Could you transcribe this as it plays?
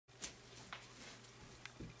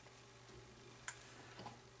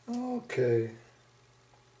Okay.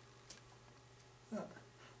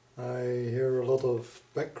 I hear a lot of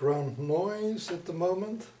background noise at the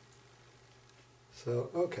moment. So,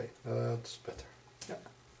 okay, that's better. Yeah.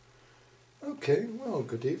 Okay, well,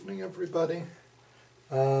 good evening everybody.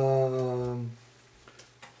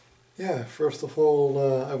 Yeah, first of all,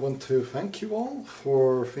 I want to thank you all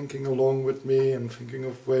for thinking along with me and thinking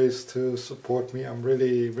of ways to support me. I'm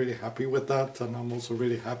really, really happy with that, and I'm also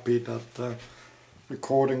really happy that the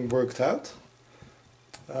recording worked out,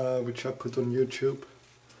 which I put on YouTube.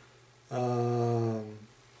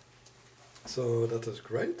 So that is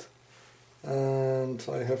great. And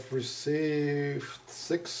I have received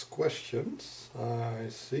 6 questions, I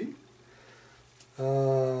see.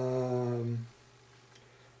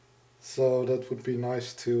 So that would be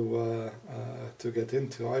nice to get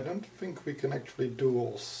into. I don't think we can actually do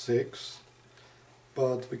all 6,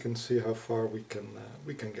 but we can see how far we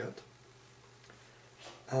can get.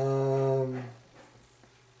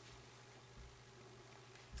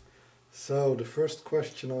 So the first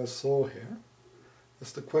question I saw here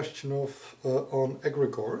is the question of on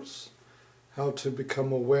egregores, how to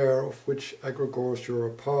become aware of which egregores you're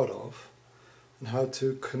a part of, and how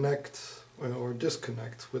to connect or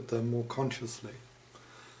disconnect with them more consciously.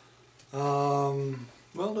 Well,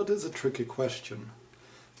 that is a tricky question.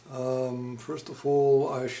 First of all,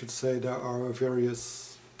 I should say there are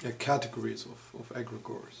various categories of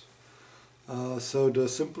egregores. So the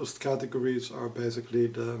simplest categories are basically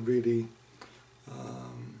the really,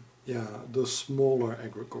 the smaller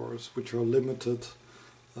egregores, which are limited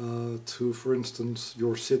to, for instance,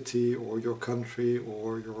 your city or your country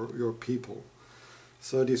or your people.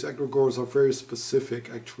 So these egregores are very specific,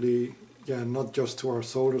 actually, not just to our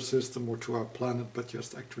solar system or to our planet, but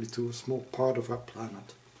just actually to a small part of our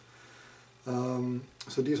planet.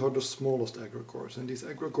 So these are the smallest egregores, and these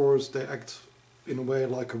egregores, they act in a way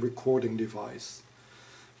like a recording device.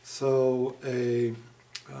 So a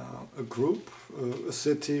group, a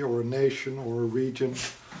city or a nation or a region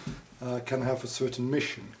can have a certain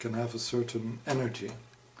mission, can have a certain energy.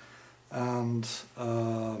 And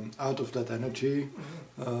out of that energy,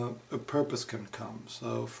 a purpose can come.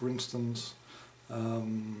 So, for instance,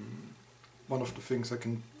 one of the things I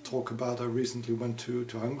can talk about, I recently went to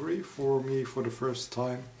Hungary for the first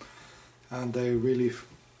time, and they really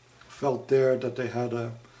felt there that they had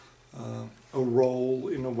a role,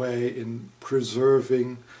 in a way, in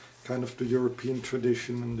preserving kind of the European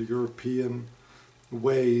tradition and the European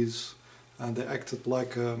ways, and they acted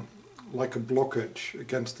like a blockage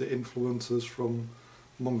against the influences from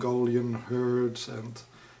Mongolian herds and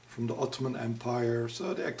from the Ottoman Empire.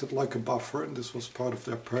 So they acted like a buffer, and this was part of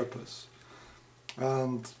their purpose.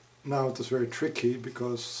 And now it is very tricky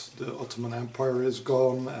because the Ottoman Empire is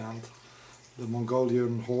gone and the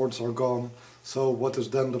Mongolian hordes are gone. So what is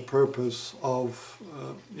then the purpose of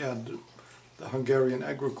the Hungarian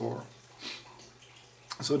egregore?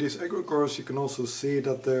 So these egregores, you can also see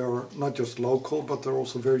that they are not just local, but they're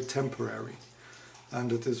also very temporary.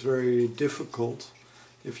 And it is very difficult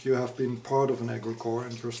if you have been part of an egregore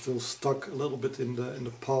and you're still stuck a little bit in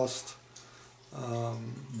the past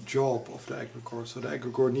job of the egregore. So the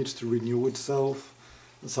egregore needs to renew itself,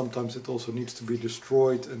 and sometimes it also needs to be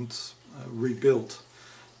destroyed and rebuilt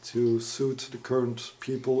to suit the current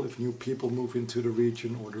people, if new people move into the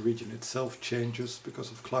region or the region itself changes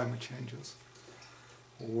because of climate changes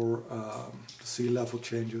or the sea level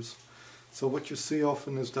changes. So what you see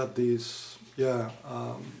often is that these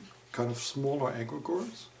kind of smaller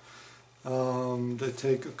egregores, they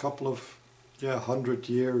take a couple of 100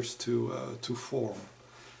 years to form.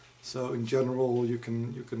 So in general you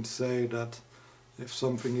can say that if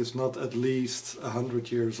something is not at least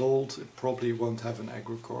 100 years old, it probably won't have an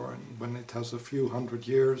egregore, and when it has a few hundred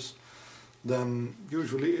years, then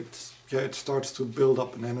usually it starts to build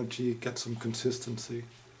up an energy, get some consistency.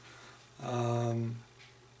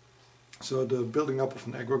 So the building up of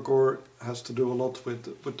an egregore has to do a lot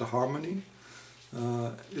with the harmony.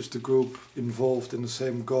 Is the group involved in the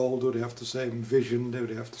same goal? Do they have the same vision? Do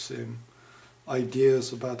they have the same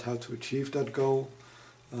ideas about how to achieve that goal?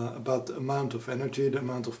 About the amount of energy, the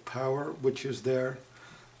amount of power which is there,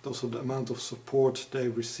 also the amount of support they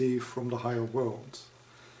receive from the higher worlds.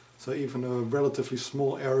 So even a relatively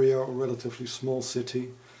small area or relatively small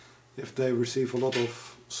city, if they receive a lot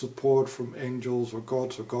of support from angels or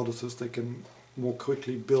gods or goddesses, they can more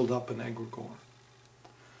quickly build up an egregore.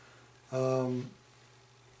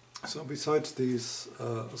 So besides these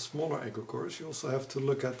smaller egregores, you also have to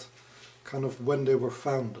look at kind of when they were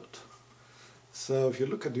founded. So if you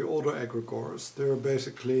look at the older egregores, they're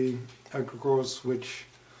basically egregores which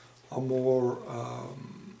are more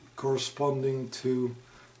corresponding to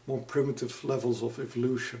more primitive levels of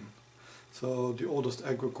evolution. So the oldest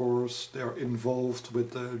egregores, they are involved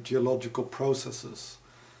with the geological processes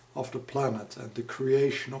of the planet and the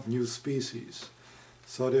creation of new species.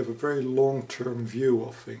 So they have a very long-term view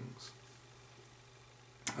of things.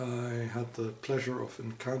 I had the pleasure of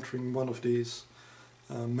encountering one of these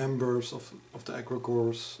members of the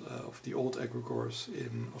egregores, of the old egregores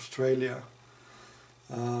in Australia,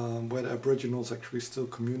 where the Aboriginals actually still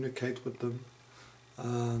communicate with them.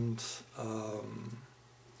 And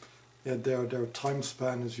yeah, their time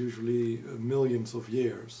span is usually millions of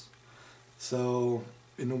years. So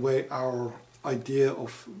in a way, our idea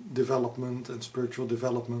of development and spiritual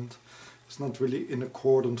development is not really in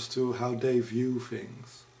accordance to how they view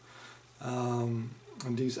things. And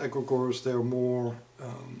these egregores, they're more,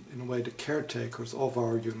 in a way, the caretakers of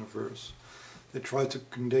our universe. They try to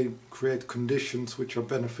create conditions which are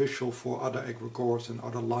beneficial for other egregores and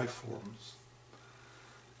other life forms.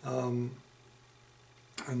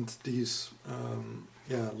 And these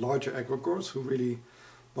larger egregores who really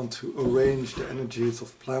want to arrange the energies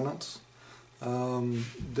of planets,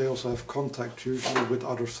 they also have contact usually with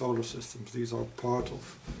other solar systems. These are part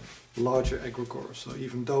of larger egregores. So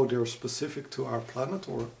even though they're specific to our planet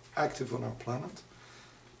or active on our planet,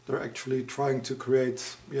 they're actually trying to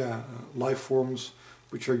create life forms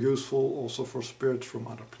which are useful also for spirits from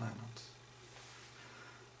other planets.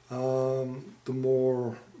 The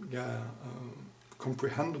more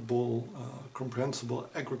comprehensible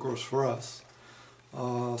egregores for us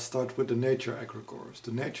start with the nature egregores.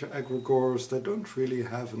 The nature egregores, they don't really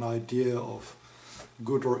have an idea of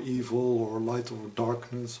good or evil or light or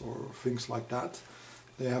darkness or things like that.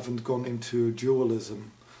 They haven't gone into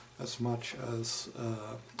dualism as much as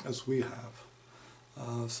we have.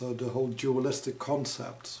 So the whole dualistic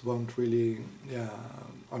concepts are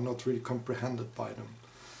not really comprehended by them.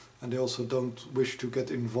 And they also don't wish to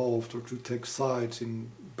get involved or to take sides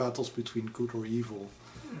in battles between good or evil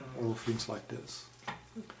or things like this.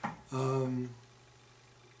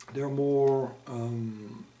 They're more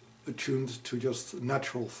attuned to just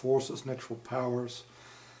natural forces, natural powers,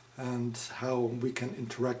 and how we can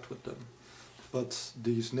interact with them. But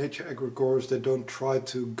these nature egregores, they don't try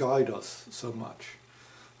to guide us so much,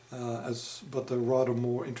 but they're rather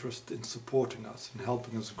more interested in supporting us, in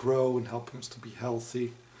helping us grow, in helping us to be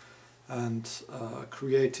healthy, and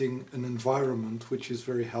creating an environment which is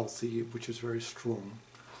very healthy, which is very strong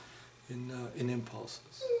in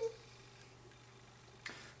impulses.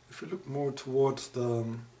 If we look more towards the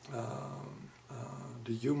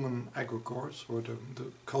human egregores or the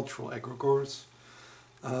cultural egregores,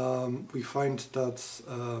 we find that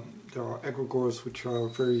there are egregores which are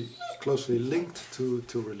very closely linked to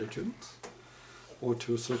religions or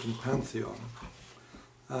to a certain pantheon.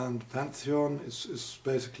 And pantheon is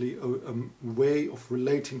basically a way of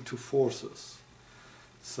relating to forces.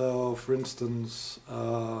 So, for instance,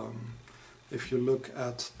 if you look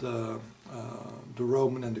at the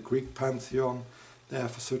Roman and the Greek pantheon, they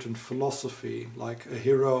have a certain philosophy, like a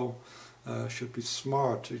hero should be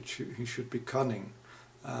smart, he should be cunning.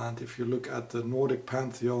 And if you look at the Nordic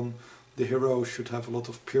pantheon, the hero should have a lot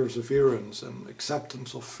of perseverance and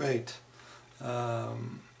acceptance of fate.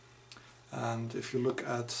 And if you look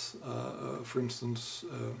at, for instance,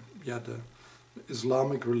 the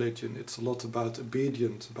Islamic religion, it's a lot about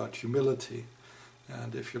obedience, about humility.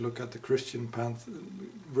 And if you look at the Christian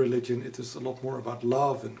religion, it is a lot more about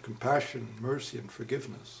love and compassion, mercy and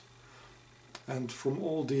forgiveness. And from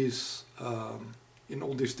all these, in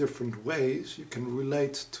all these different ways, you can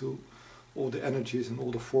relate to all the energies and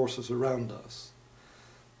all the forces around us.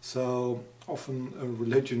 So often a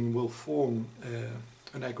religion will form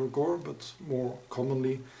an egregore, but more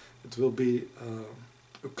commonly it will be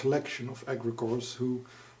a collection of egregores who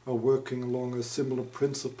are working along a similar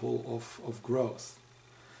principle of growth,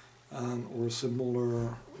 or a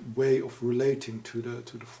similar way of relating to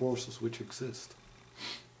the forces which exist.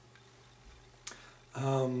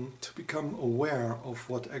 To become aware of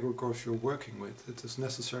what egregores you're working with, it is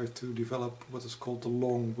necessary to develop what is called the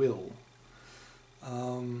long will.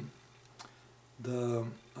 The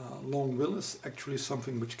long will is actually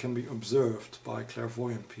something which can be observed by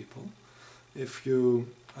clairvoyant people. If you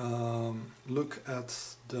look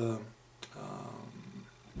at the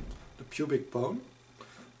pubic bone,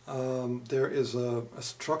 there is a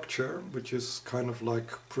structure which is kind of like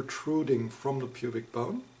protruding from the pubic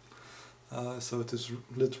bone. So it is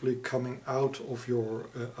literally coming out of your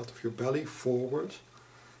belly forward,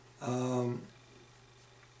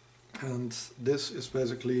 and this is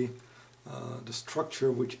basically the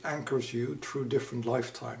structure which anchors you through different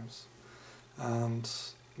lifetimes. And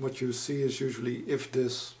what you see is usually if the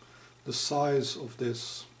size of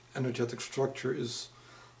this energetic structure is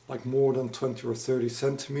like more than 20 or 30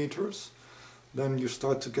 centimeters, then you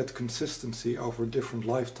start to get consistency over different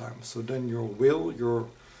lifetimes. So then your will, your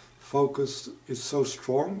focus is so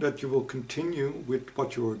strong that you will continue with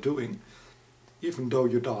what you are doing even though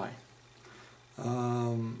you die.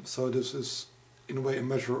 So this is in a way a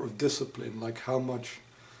measure of discipline, like how much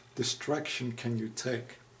distraction can you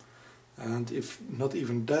take. And if not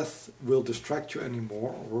even death will distract you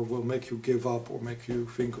anymore, or will make you give up or make you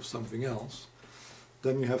think of something else,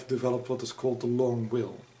 then you have developed what is called the long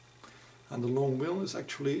will. And the long will is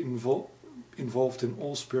actually involved in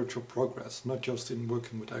all spiritual progress, not just in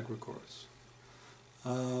working with egregores.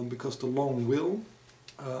 Because the long will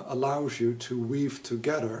allows you to weave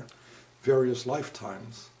together various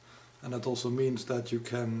lifetimes. And that also means that you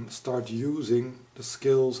can start using the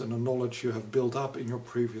skills and the knowledge you have built up in your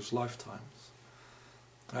previous lifetimes.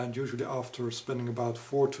 And usually after spending about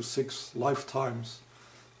 4 to 6 lifetimes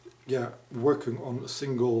working on a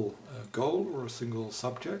single goal or a single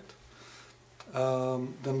subject,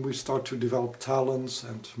 then we start to develop talents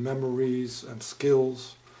and memories and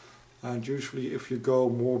skills. And usually if you go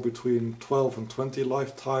more between 12 and 20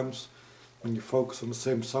 lifetimes, when you focus on the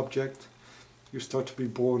same subject, you start to be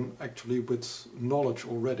born actually with knowledge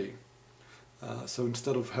already. So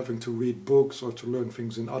instead of having to read books or to learn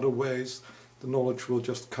things in other ways, the knowledge will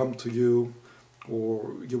just come to you,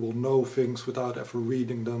 or you will know things without ever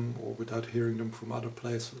reading them or without hearing them from other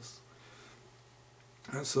places.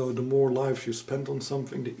 And so the more lives you spend on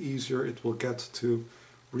something, the easier it will get to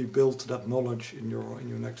rebuild that knowledge in your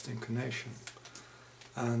next incarnation.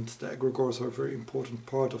 And the egregores are a very important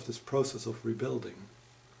part of this process of rebuilding.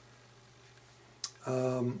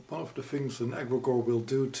 One of the things an egregore will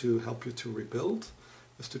do to help you to rebuild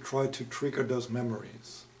is to try to trigger those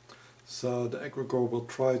memories. So the egregore will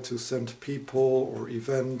try to send people or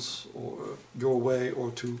events or your way,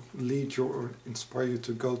 or to lead you or inspire you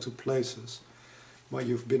to go to places where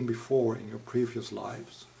you've been before in your previous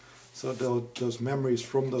lives. So those memories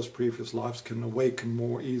from those previous lives can awaken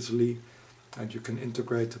more easily, and you can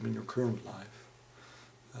integrate them in your current life.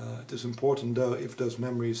 It is important though, if those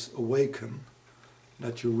memories awaken,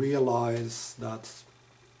 that you realize that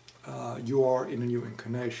you are in a new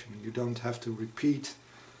incarnation. You don't have to repeat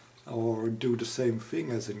or do the same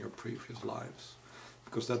thing as in your previous lives,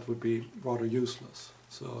 because that would be rather useless.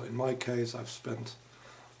 So in my case, I've spent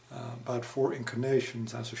about 4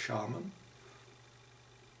 incarnations as a shaman,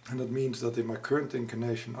 and that means that in my current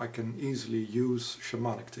incarnation I can easily use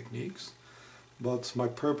shamanic techniques, but my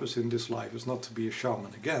purpose in this life is not to be a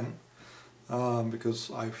shaman again,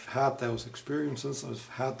 because I've had those experiences, I've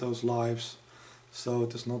had those lives, so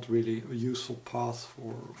it is not really a useful path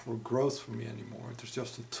for growth for me anymore. It is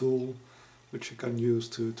just a tool which I can use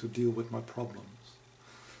to deal with my problems.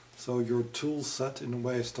 So your tool set in a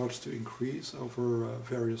way starts to increase over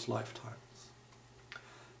various lifetimes.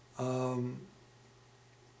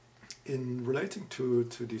 In relating to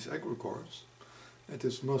these egregores, it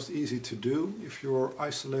is most easy to do if you're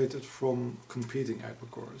isolated from competing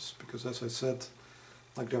egregores, because as I said,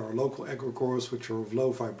 like there are local egregores which are of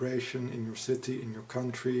low vibration in your city, in your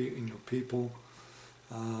country, in your people,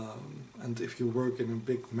 and if you work in a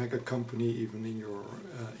big mega company, even in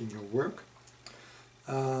your work.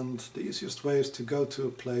 And the easiest way is to go to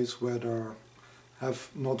a place where there have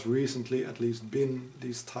not recently at least been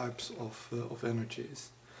these types of energies.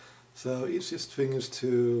 So easiest thing is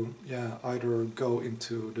to either go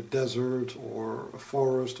into the desert or a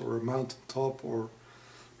forest or a mountaintop, or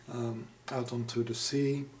out onto the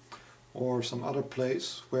sea, or some other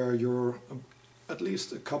place where you're at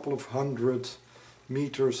least a couple of 100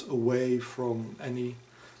 meters away from any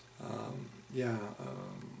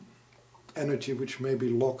energy which may be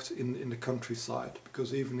locked in the countryside.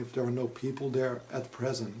 Because even if there are no people there at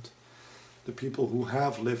present, the people who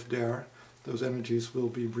have lived there, those energies will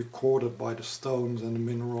be recorded by the stones and the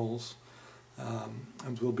minerals,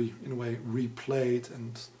 and will be in a way replayed,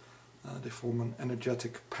 and they form an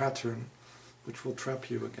energetic pattern which will trap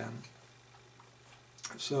you again.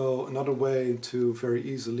 So another way to very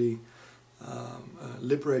easily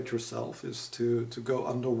liberate yourself is to go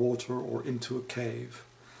underwater or into a cave.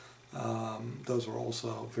 Those are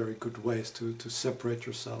also very good ways to separate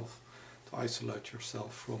yourself, to isolate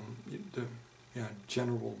yourself from the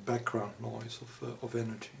general background noise of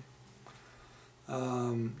energy.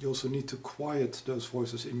 You also need to quiet those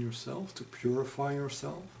voices in yourself, to purify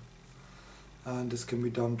yourself, and this can be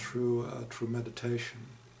done through meditation.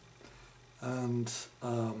 And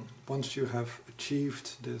once you have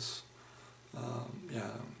achieved this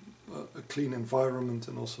a clean environment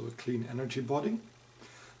and also a clean energy body,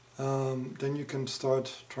 then you can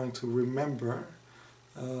start trying to remember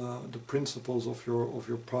the principles of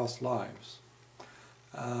your past lives.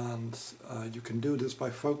 And you can do this by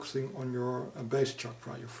focusing on your base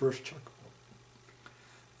chakra, your first chakra.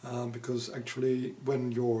 Because actually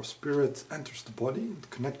when your spirit enters the body, it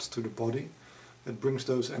connects to the body, it brings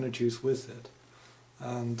those energies with it.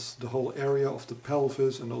 And the whole area of the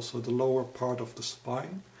pelvis and also the lower part of the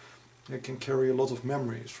spine, it can carry a lot of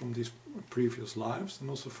memories from these previous lives and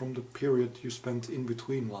also from the period you spent in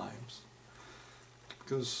between lives.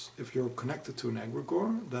 Because if you're connected to an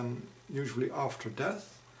egregor, then usually after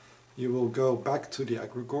death you will go back to the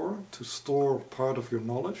egregor to store part of your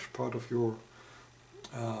knowledge, part of your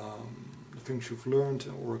the things you've learned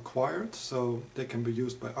or acquired, so they can be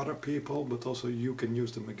used by other people, but also you can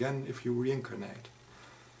use them again if you reincarnate.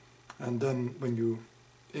 And then when you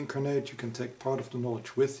incarnate, you can take part of the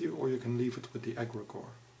knowledge with you, or you can leave it with the egregor.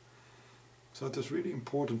 So it is really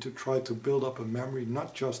important to try to build up a memory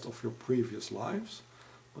not just of your previous lives,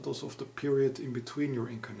 but also of the period in between your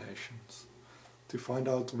incarnations, to find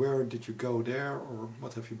out where did you go there, or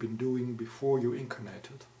what have you been doing before you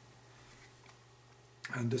incarnated.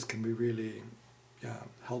 And this can be really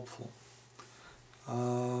helpful.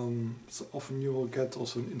 So often you will get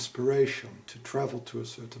also an inspiration to travel to a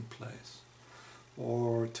certain place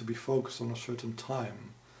or to be focused on a certain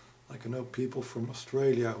time. Like I know people from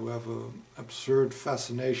Australia who have an absurd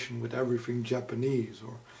fascination with everything Japanese,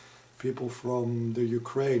 or people from the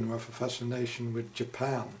Ukraine who have a fascination with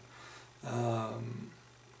Japan.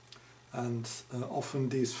 And often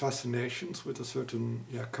these fascinations with a certain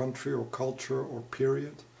country or culture or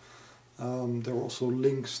period, there are also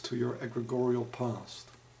links to your egregorial past.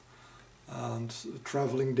 And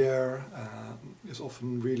traveling there is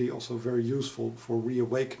often really also very useful for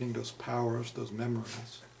reawakening those powers, those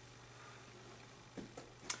memories.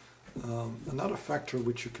 Another factor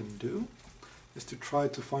which you can do is to try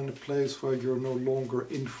to find a place where you're no longer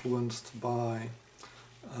influenced by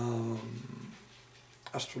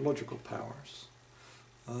astrological powers.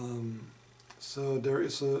 So there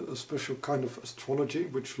is a special kind of astrology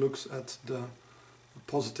which looks at the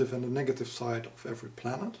positive and the negative side of every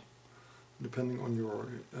planet, depending on your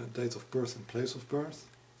date of birth and place of birth.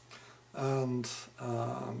 And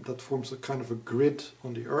that forms a kind of a grid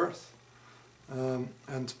on the Earth.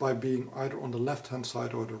 And by being either on the left-hand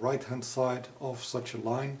side or the right-hand side of such a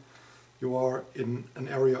line, you are in an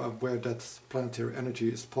area where that planetary energy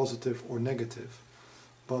is positive or negative.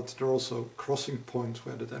 But there are also crossing points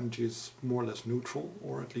where that energy is more or less neutral,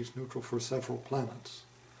 or at least neutral for several planets.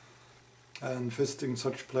 And visiting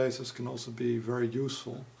such places can also be very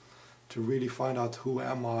useful to really find out who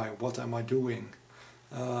am I, what am I doing,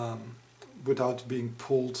 without being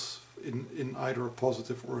pulled in either a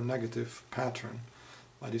positive or a negative pattern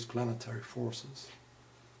by these planetary forces.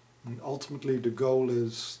 And ultimately the goal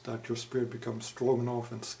is that your spirit becomes strong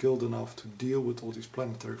enough and skilled enough to deal with all these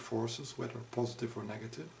planetary forces, whether positive or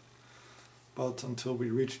negative. But until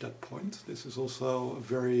we reach that point, this is also a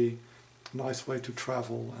very nice way to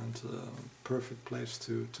travel and a perfect place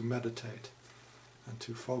to meditate and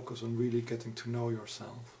to focus on really getting to know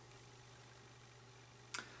yourself.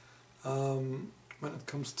 When it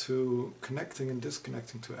comes to connecting and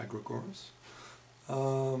disconnecting to egregors,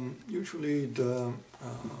 usually the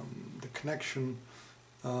connection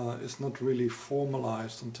is not really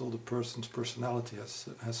formalized until the person's personality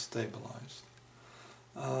has stabilized.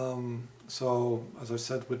 So, as I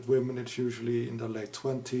said, with women it's usually in their late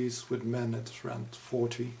 20s, with men it's around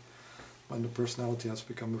 40, when the personality has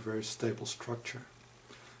become a very stable structure.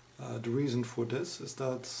 The reason for this is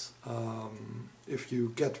that if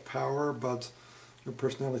you get power but your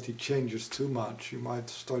personality changes too much, you might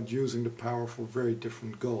start using the power for very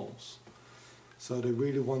different goals. So they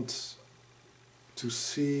really want to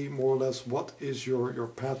see more or less what is your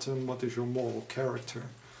pattern, what is your moral character,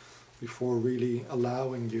 before really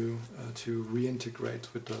allowing you to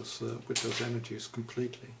reintegrate with those energies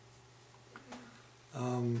completely.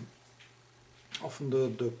 Often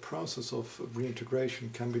the process of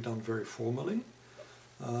reintegration can be done very formally,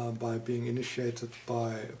 by being initiated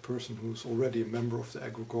by a person who's already a member of the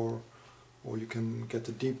egregor, or you can get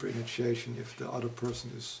a deeper initiation if the other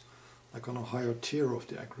person is like on a higher tier of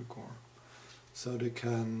the egregor. So they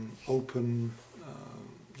can open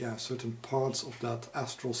certain parts of that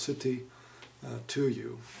astral city to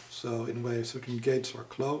you. So in a way certain gates are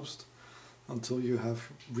closed until you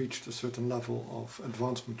have reached a certain level of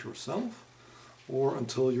advancement yourself, or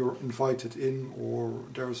until you're invited in, or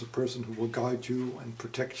there's a person who will guide you and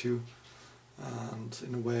protect you, and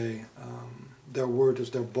in a way their word is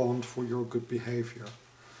their bond for your good behavior.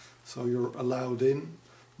 So you're allowed in,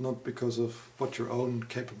 not because of what your own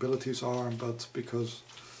capabilities are, but because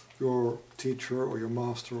your teacher or your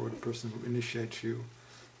master or the person who initiates you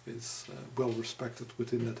is well respected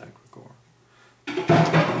within that egregore.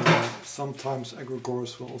 Sometimes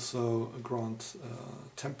egregores will also grant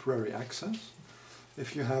temporary access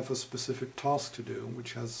if you have a specific task to do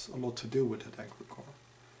which has a lot to do with that egregore.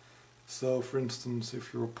 So for instance,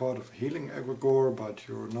 if you're part of a healing egregore but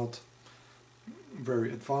you're not very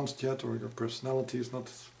advanced yet, or your personality is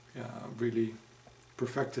not really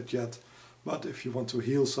perfected yet, but if you want to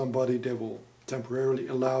heal somebody, they will temporarily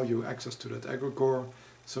allow you access to that egregore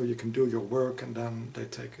so you can do your work, and then they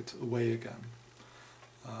take it away again.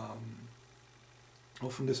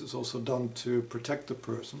 Often this is also done to protect the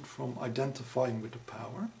person from identifying with the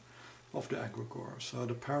power of the egregore. So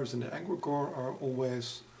the powers in the egregore are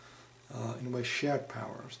always in a way shared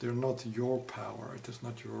powers. They're not your power, it is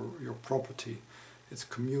not your property, it's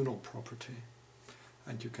communal property,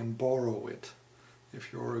 and you can borrow it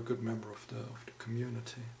if you're a good member of the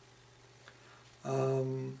community.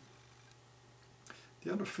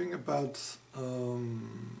 The other thing about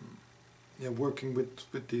working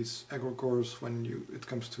with these egregores when it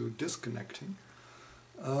comes to disconnecting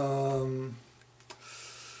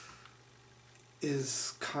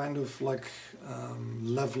is kind of like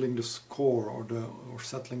leveling the score or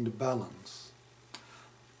settling the balance.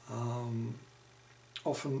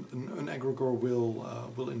 Often an egregore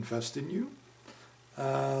will invest in you,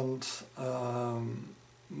 and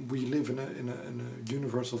we live in a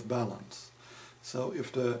universe of balance. So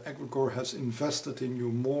if the egregore has invested in you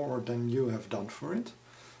more than you have done for it,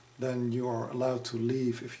 then you are allowed to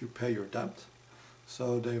leave if you pay your debt.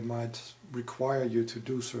 So they might require you to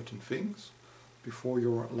do certain things before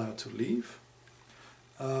you're allowed to leave.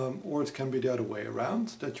 Or it can be the other way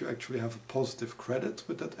around, that you actually have a positive credit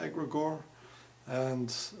with that egregore, and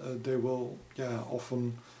they will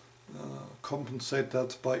often compensate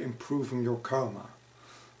that by improving your karma.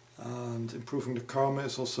 And improving the karma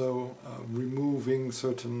is also removing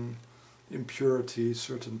certain impurities,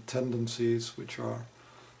 certain tendencies which are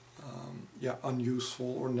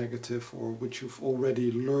unuseful or negative, or which you've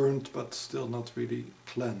already learned but still not really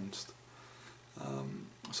cleansed.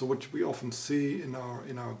 So what we often see in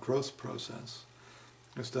our growth process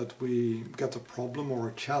is that we get a problem or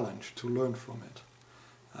a challenge to learn from it.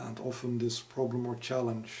 And often this problem or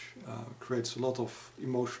challenge creates a lot of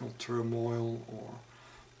emotional turmoil or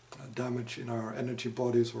damage in our energy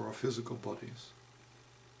bodies or our physical bodies.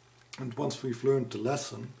 And once we've learned the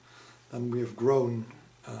lesson, then we have grown,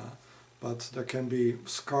 but there can be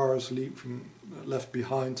scars left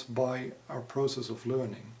behind by our process of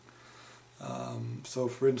learning. So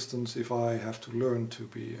for instance, if I have to learn to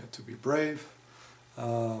be brave,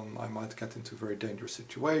 I might get into very dangerous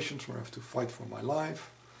situations where I have to fight for my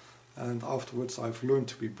life, and afterwards I've learned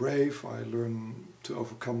to be brave, I learn to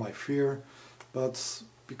overcome my fear, but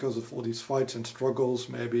because of all these fights and struggles,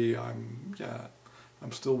 maybe I'm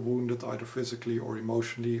still wounded either physically or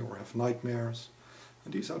emotionally, or have nightmares.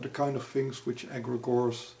 And these are the kind of things which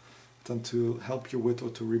egregores tend to help you with, or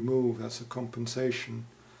to remove as a compensation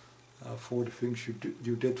for the things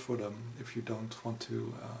you did for them if you don't want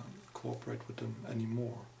to cooperate with them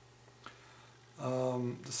anymore.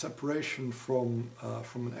 The separation from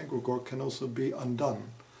an egregore can also be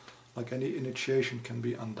undone. Like any initiation can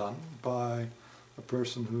be undone by a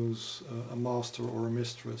person who's a master or a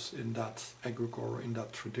mistress in that egregore, in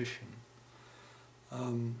that tradition.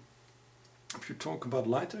 If you talk about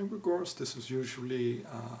light egregores, this is usually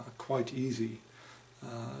quite easy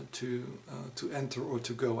to enter or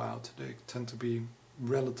to go out. They tend to be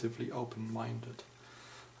relatively open-minded.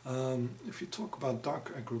 If you talk about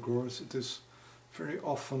dark egregores, it is very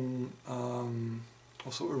often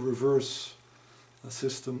also a reverse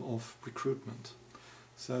system of recruitment.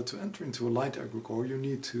 So to enter into a light egregore, you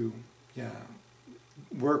need to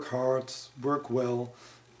work hard, work well,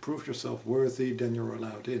 prove yourself worthy, then you're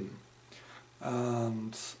allowed in.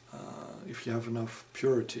 And if you have enough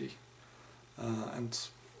purity and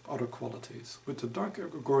other qualities. With the dark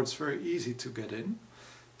egregore, it's very easy to get in.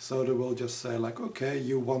 So they will just say like, okay,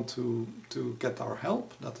 you want to get our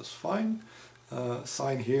help, that is fine.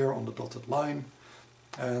 Sign here on the dotted line,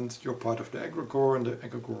 and you're part of the egregore, and the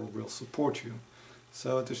egregore will support you.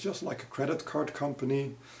 So it is just like a credit card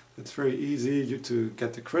company. It's very easy to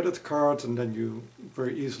get the credit card, and then you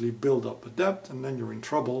very easily build up a debt, and then you're in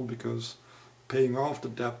trouble because paying off the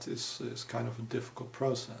debt is kind of a difficult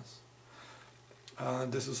process.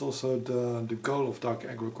 This is also the goal of dark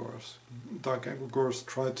egregores. Dark egregores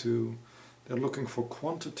they're looking for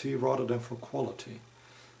quantity rather than for quality.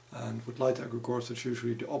 And with light egregores it's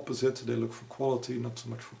usually the opposite. They look for quality, not so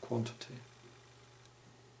much for quantity.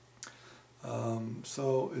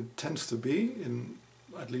 So it tends to be,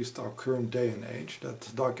 at least our current day and age,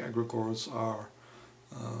 that dark egregores are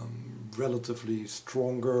relatively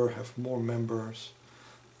stronger, have more members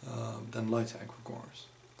than light egregores.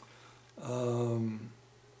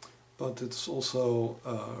 But it's also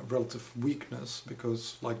a relative weakness,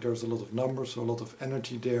 because like there's a lot of numbers, so a lot of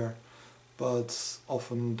energy there, but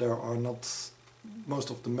often there are not, most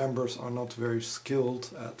of the members are not very skilled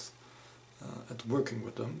at working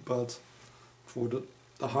with them. But for the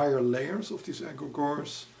higher layers of these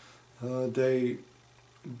egregores, they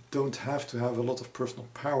don't have to have a lot of personal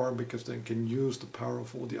power, because they can use the power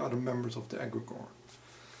of all the other members of the egregore.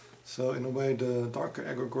 So in a way, the darker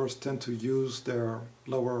egregores tend to use their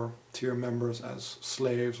lower tier members as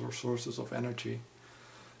slaves or sources of energy.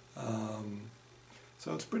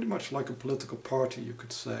 So it's pretty much like a political party, you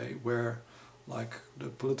could say, where like the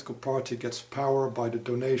political party gets power by the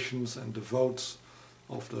donations and the votes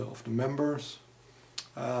of the members,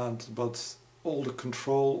 but all the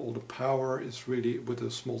control, all the power is really with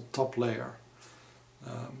a small top layer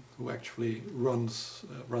who actually runs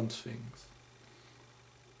things.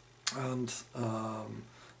 And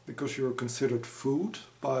because you're considered food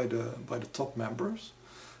by the top members,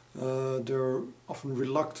 they're often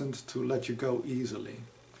reluctant to let you go easily.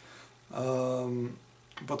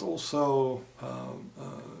 But also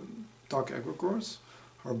dark egregores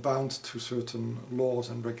are bound to certain laws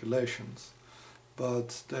and regulations,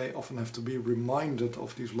 but they often have to be reminded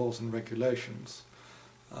of these laws and regulations,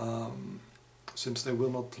 since they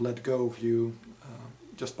will not let go of you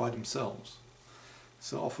just by themselves.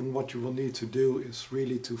 So often what you will need to do is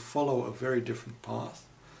really to follow a very different path,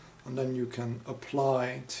 and then you can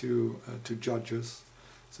apply to judges.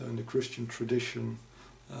 So in the Christian tradition,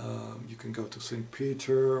 you can go to St.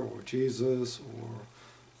 Peter or Jesus or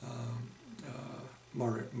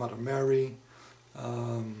Mother Mary,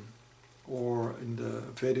 or in the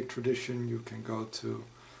Vedic tradition you can go to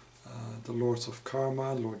the Lords of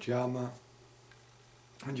Karma, Lord Yama,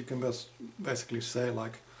 and you can basically say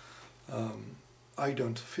like, I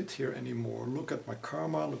don't fit here anymore, look at my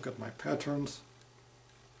karma, look at my patterns,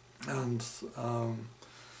 and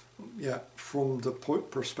yeah, from the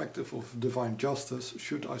perspective of divine justice,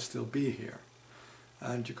 should I still be here?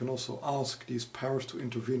 And you can also ask these powers to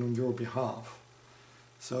intervene on your behalf.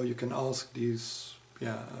 So you can ask these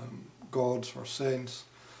gods or saints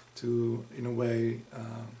to, in a way,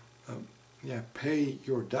 pay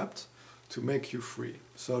your debt to make you free,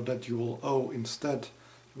 so that you will owe instead,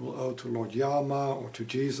 you will owe to Lord Yama or to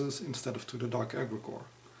Jesus instead of to the dark egregore.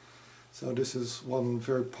 So this is one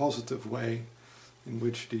very positive way in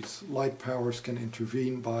which these light powers can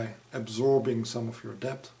intervene by absorbing some of your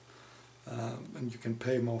debt, and you can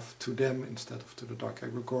pay them off to them instead of to the dark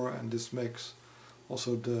egregore, and this makes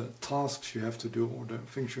also the tasks you have to do or the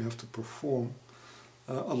things you have to perform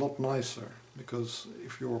a lot nicer, because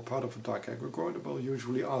if you're part of a dark egregore, they will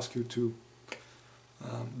usually ask you to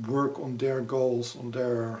work on their goals, on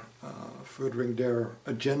their furthering their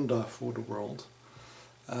agenda for the world.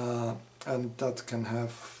 And that can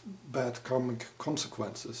have bad karmic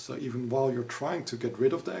consequences. So even while you're trying to get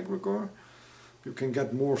rid of the egregore, you can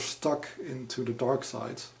get more stuck into the dark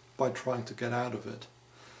side by trying to get out of it.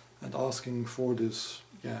 And asking for this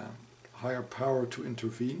higher power to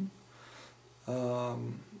intervene,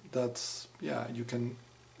 that you can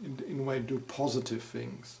in a way do positive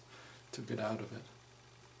things to get out of it.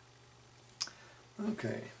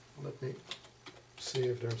 Okay, let me see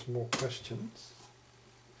if there's more questions.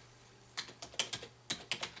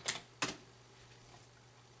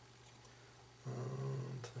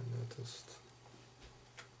 And I noticed.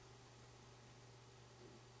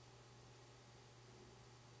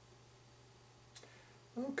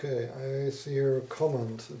 Okay, I see here a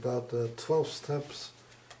comment about the 12 steps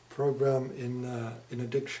program in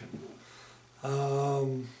addiction.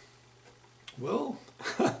 Well,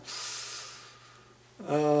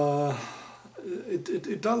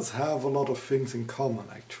 it does have a lot of things in common,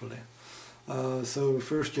 actually. So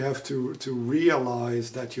first you have to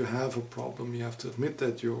realize that you have a problem. You have to admit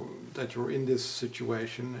that you're in this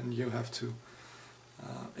situation, and you have to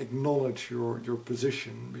acknowledge your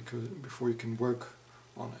position before you can work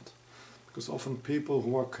on it. Because often people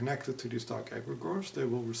who are connected to these dark egregores, they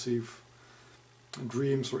will receive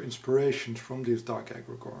dreams or inspirations from these dark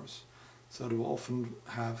egregores. So they will often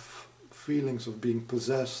have feelings of being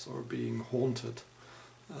possessed or being haunted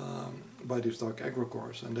by these dark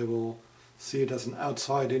egregores, and they will see it as an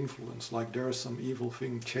outside influence, like there is some evil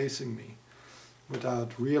thing chasing me,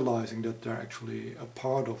 without realizing that they're actually a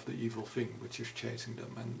part of the evil thing which is chasing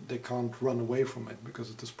them, and they can't run away from it because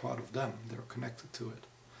it is part of them, they're connected to it.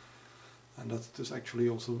 And that is actually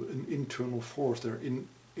also an internal force. There are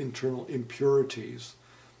internal impurities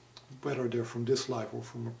whether they're from this life or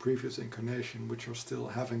from a previous incarnation, which are still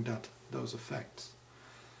having those effects.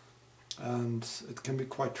 And it can be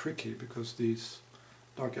quite tricky, because these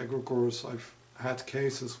dark egregores, I've had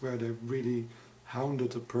cases where they really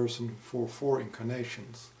hounded a person for 4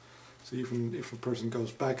 incarnations. So even if a person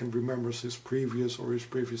goes back and remembers his previous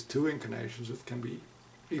 2 incarnations, it can be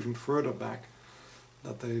even further back,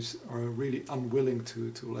 that they are really unwilling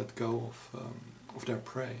to let go of their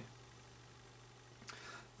prey.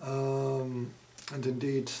 And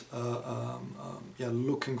indeed,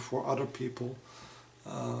 looking for other people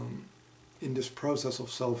in this process of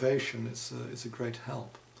salvation is a great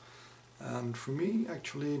help. And for me,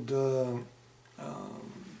 actually, the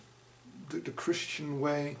Christian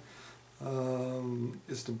way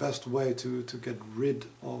is the best way to get rid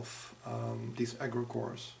of these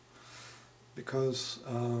egregores, because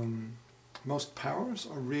most powers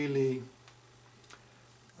are really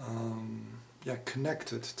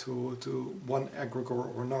connected to one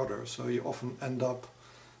egregore or another. So you often end up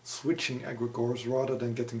switching egregores rather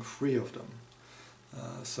than getting free of them.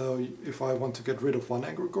 So if I want to get rid of one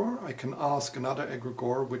egregore, I can ask another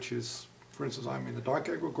egregore, which is, for instance, I'm in a dark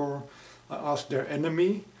egregore, I ask their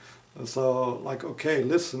enemy. So like, okay,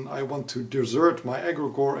 listen, I want to desert my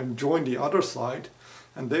egregore and join the other side,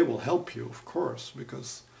 and they will help you, of course,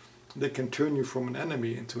 because they can turn you from an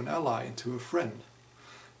enemy into an ally, into a friend.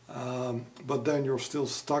 But then you're still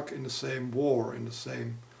stuck in the same war, in the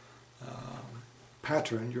same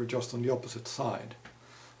pattern, you're just on the opposite side.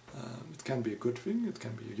 It can be a good thing, it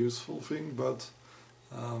can be a useful thing, but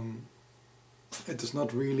it is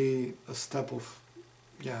not really a step of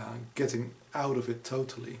getting out of it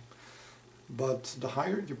totally. But the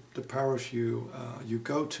higher the powers you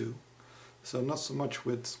go to, so not so much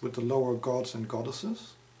with the lower gods and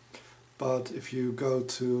goddesses, but if you go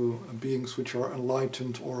to beings which are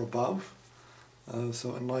enlightened or above,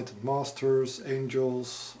 so enlightened masters,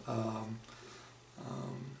 angels,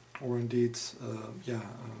 or indeed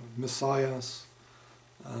messiahs,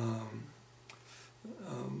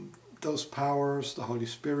 those powers, the Holy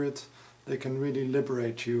Spirit, they can really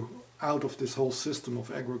liberate you out of this whole system of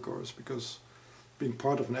egregores, because being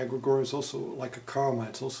part of an egregore is also like a karma,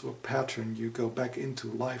 it's also a pattern. You go back into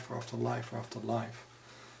life after life after life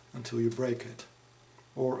until you break it,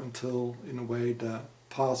 or until, in a way, the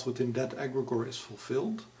path within that egregore is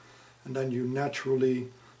fulfilled, and then you naturally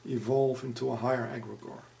evolve into a higher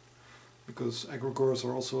egregore. Because egregores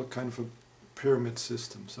are also a kind of a pyramid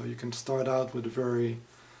system, so you can start out with a very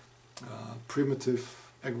primitive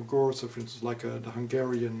egregore, so for instance like the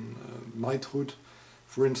Hungarian knighthood.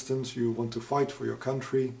 For instance, you want to fight for your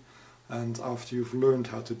country, and after you've learned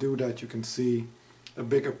how to do that, you can see a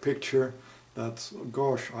bigger picture that,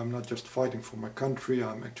 gosh, I'm not just fighting for my country,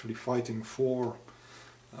 I'm actually fighting for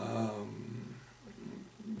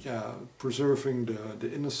preserving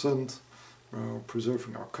the innocent,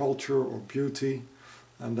 preserving our culture or beauty.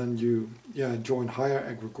 And then you join higher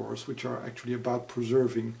egregores, which are actually about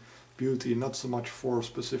preserving beauty, not so much for a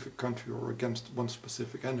specific country or against one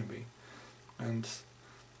specific enemy. And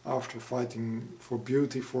after fighting for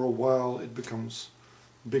beauty for a while, it becomes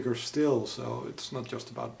bigger still. So it's not just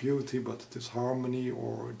about beauty, but it is harmony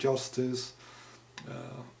or justice,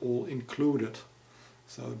 all included.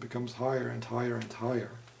 So it becomes higher and higher and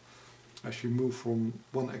higher as you move from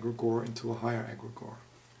one egregore into a higher egregore.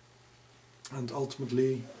 And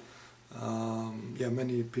ultimately,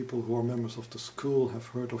 many people who are members of the school have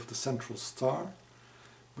heard of the central star,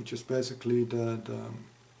 which is basically the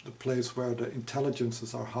place where the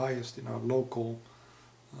intelligences are highest in our local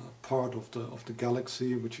part of the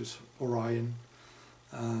galaxy, which is Orion.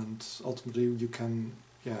 And ultimately you can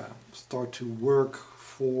start to work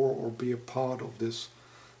for or be a part of this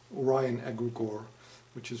Orion egregore,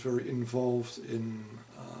 which is very involved in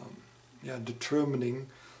determining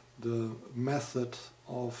the method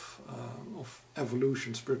of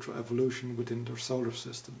evolution, spiritual evolution within their solar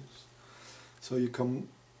systems. So you become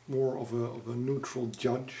more of a neutral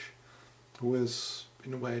judge who is,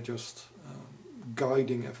 in a way, just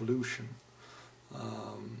guiding evolution.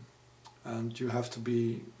 And you have to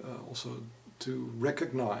be also to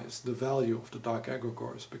recognize the value of the dark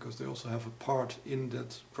egregores, because they also have a part in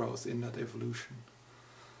that growth, in that evolution.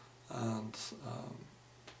 And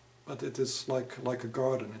but it is like a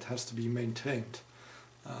garden. It has to be maintained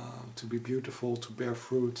to be beautiful, to bear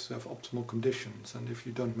fruit, to have optimal conditions. And if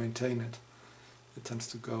you don't maintain it, it tends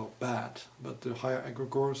to go bad. But the higher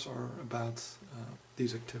egregores are about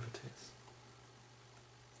these activities.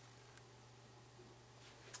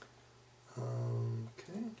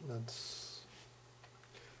 Okay,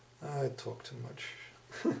 I talk too much.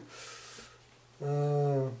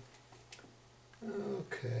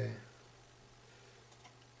 Okay.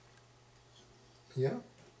 Yeah.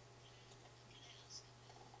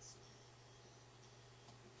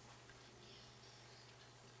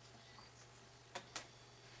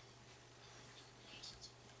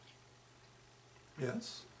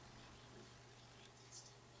 Yes.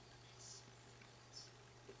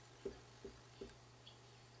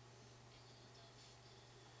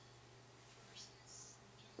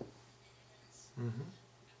 Mm-hmm.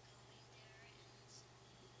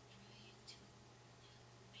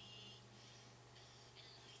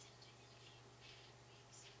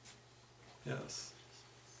 Yes.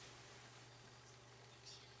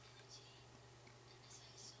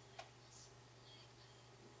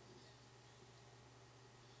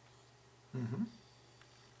 Mm-hmm.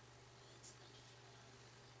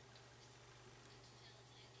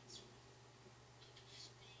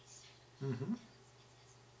 Mm-hmm.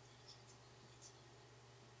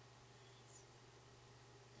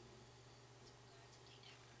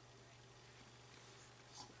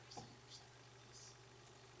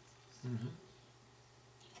 Mm-hmm.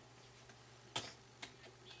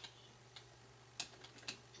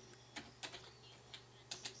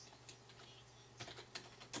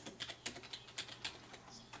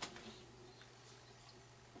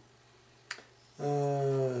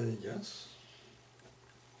 Yes.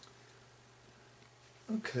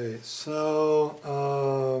 Okay, so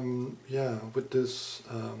yeah, with this,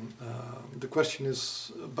 the question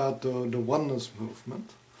is about the oneness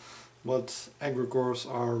movement. What egregores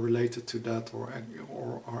are related to that, or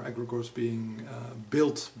are egregores being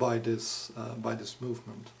built by this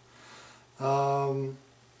movement? Um,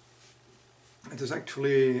 it is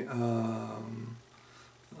actually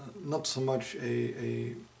not so much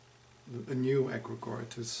a new egregore.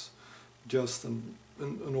 It is just an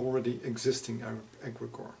already existing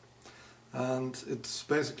egregore. And it's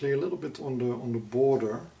basically a little bit on the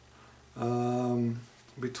border um,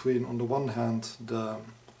 between, on the one hand, the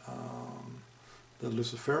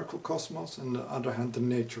luciferical cosmos, and the other hand, the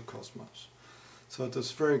nature cosmos. So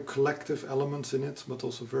there's very collective elements in it, but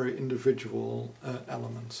also very individual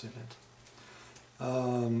elements in it.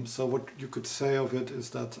 So what you could say of it is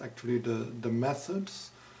that actually the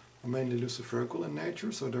methods are mainly luciferical in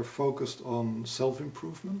nature, so they're focused on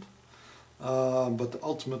self-improvement. But the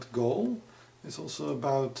ultimate goal is also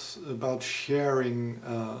about sharing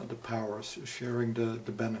the powers, sharing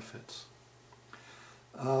the benefits.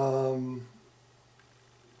 Um,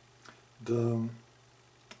 the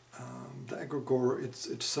the egregore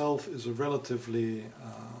itself is a relatively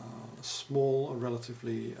small, a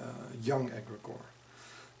relatively young egregore.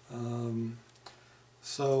 Um,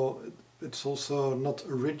 so it's also not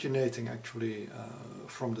originating actually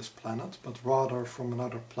from this planet, but rather from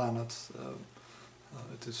another planet.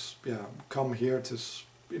 It is, yeah, come here. It is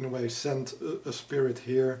in a way sent a spirit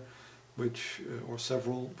here, which or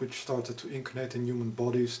several, which started to incarnate in human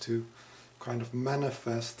bodies to kind of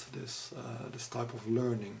manifest this type of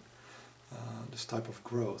learning, this type of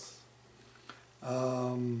growth.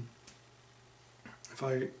 Um, if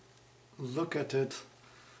I look at it,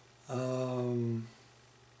 um,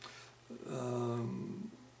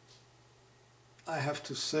 um, I have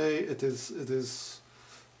to say it is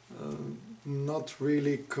not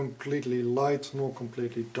really completely light nor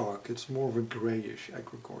completely dark. It's more of a grayish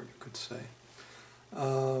egregore, you could say.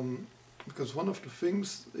 Because one of the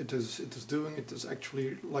things it is doing, it is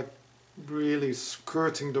actually like really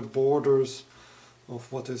skirting the borders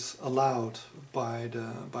of what is allowed by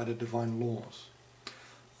the divine laws.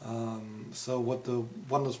 So what the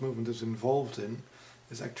oneness movement is involved in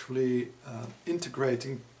is actually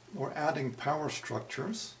integrating or adding power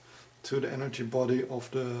structures to the energy body of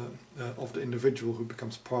the individual who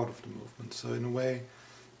becomes part of the movement. So in a way,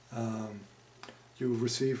 you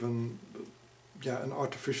receive an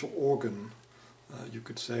artificial organ, you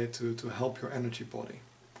could say, to help your energy body.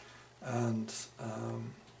 And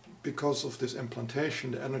because of this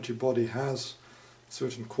implantation, the energy body has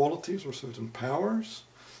certain qualities or certain powers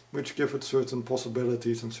which give it certain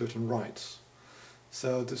possibilities and certain rights.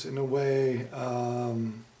 So it is in a way,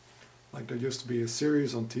 like there used to be a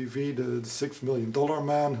series on TV, the $6 million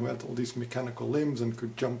man, who had all these mechanical limbs and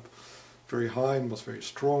could jump very high and was very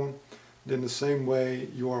strong. And in the same way,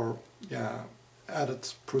 you are added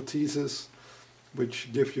protheses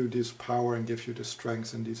which give you this power and give you the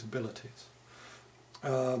strength and these abilities.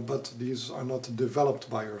 But these are not developed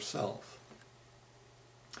by yourself.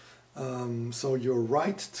 So your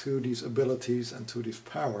right to these abilities and to these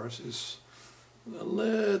powers is a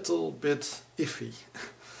little bit iffy,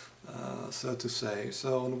 so to say.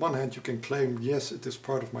 So on the one hand you can claim, yes, it is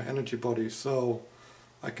part of my energy body, so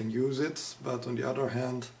I can use it, but on the other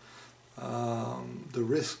hand, the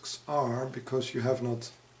risks are, because you have not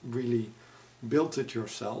really built it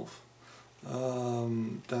yourself,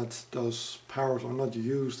 that those powers are not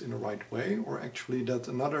used in the right way, or actually that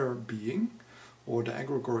another being or the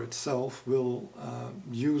egregore itself will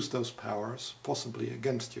use those powers possibly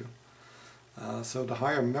against you. So the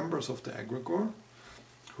higher members of the egregore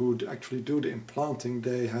who actually do the implanting,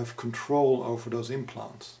 they have control over those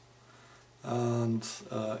implants. And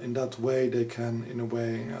in that way they can, in a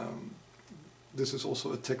way, this is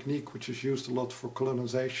also a technique which is used a lot for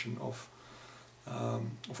colonization of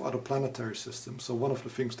other planetary systems. So one of the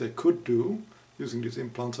things they could do using these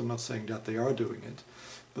implants, I'm not saying that they are doing it,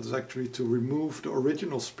 but it's actually to remove the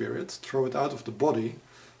original spirit, throw it out of the body,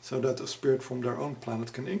 so that a spirit from their own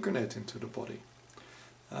planet can incarnate into the body.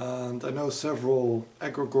 And I know several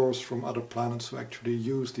egregores from other planets who actually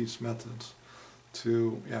use these methods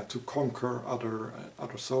to conquer other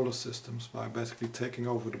solar systems by basically taking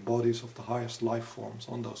over the bodies of the highest life forms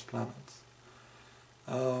on those planets.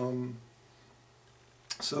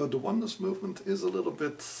 So the oneness movement is a little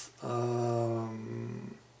bit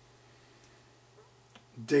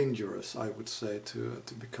dangerous, I would say, to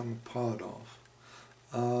become a part of.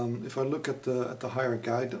 If I look at the higher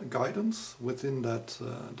guidance within that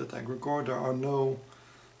egregore, there are no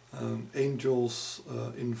angels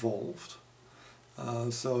involved,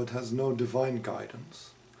 so it has no divine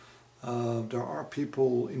guidance. There are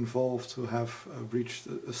people involved who have reached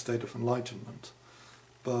a state of enlightenment,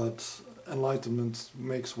 but enlightenment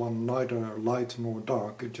makes one neither light nor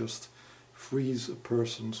dark. It just frees a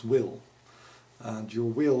person's will, and your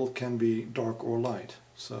will can be dark or light.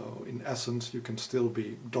 So in essence you can still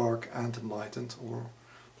be dark and enlightened, or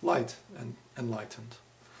light and enlightened.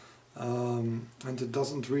 And it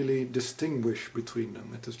doesn't really distinguish between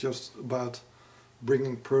them. It is just about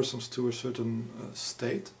bringing persons to a certain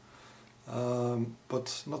state,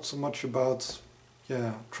 but not so much about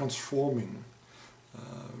transforming,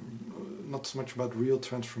 not so much about real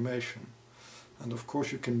transformation. And of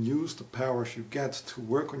course you can use the powers you get to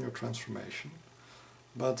work on your transformation,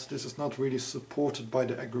 but this is not really supported by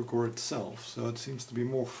the egregore itself. So it seems to be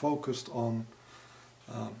more focused on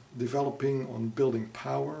developing, on building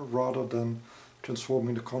power, rather than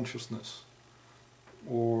transforming the consciousness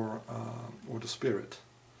or the spirit.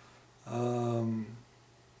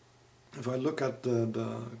 If I look at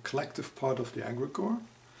the collective part of the egregore,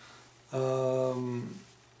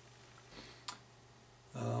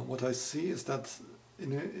 what I see is that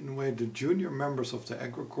in a way the junior members of the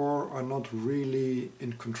egregore are not really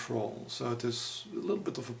in control. So it is a little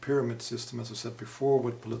bit of a pyramid system, as I said before,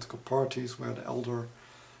 with political parties where the elder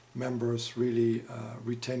members really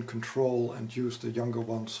retain control and use the younger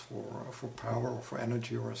ones for power or for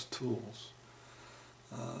energy or as tools.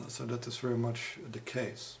 So that is very much the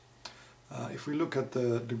case. If we look at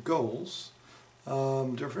the goals,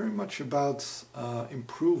 they're very much about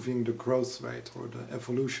improving the growth rate or the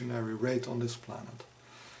evolutionary rate on this planet.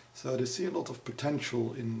 So they see a lot of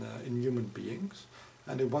potential in human beings,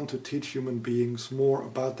 and they want to teach human beings more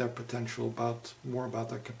about their potential, more about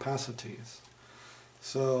their capacities.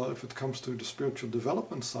 So if it comes to the spiritual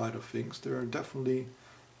development side of things, they're definitely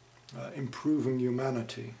improving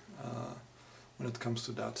humanity when it comes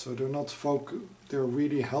to that. So they're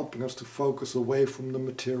really helping us to focus away from the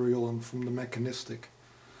material and from the mechanistic.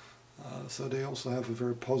 So they also have a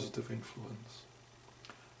very positive influence.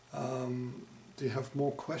 Do you have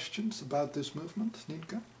more questions about this movement,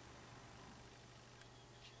 Nienke?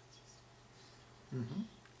 Mm-hmm.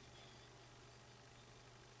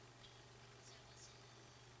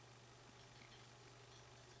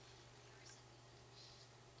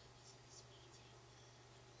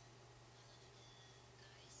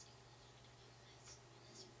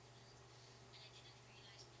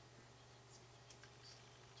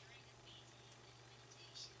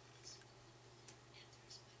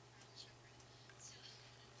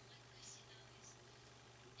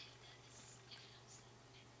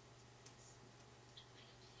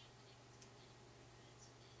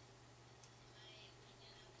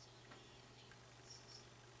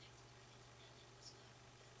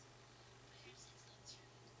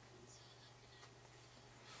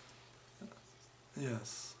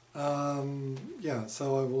 Yes.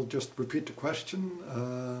 So I will just repeat the question.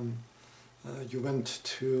 You went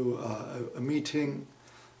to a meeting,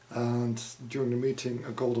 and during the meeting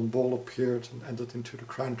a golden ball appeared and entered into the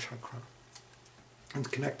crown chakra and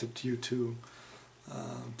connected you to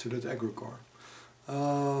that egregore.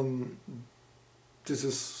 This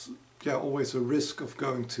is always a risk of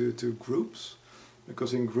going to groups,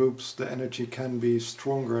 because in groups the energy can be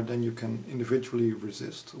stronger than you can individually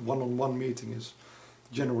resist. One-on-one meeting is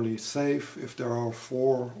generally safe. If there are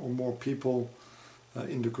 4 or more people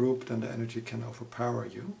in the group, then the energy can overpower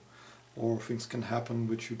you. or things can happen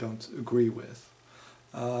which you don't agree with.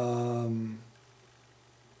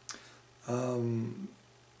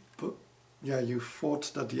 But yeah, you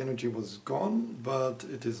thought that the energy was gone, but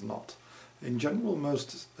it is not. In general,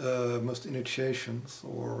 most initiations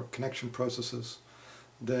or connection processes,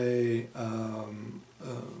 they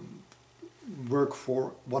work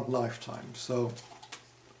for one lifetime. So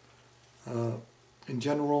in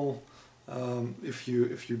general, if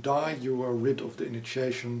you die, you are rid of the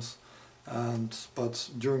initiations, but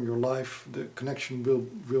during your life the connection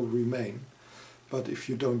will remain. But if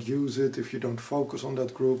you don't use it, if you don't focus on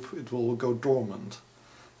that group, it will go dormant.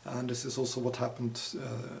 And this is also what happened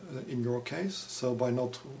in your case. So by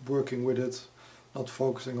not working with it, not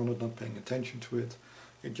focusing on it, not paying attention to it,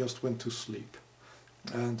 it just went to sleep.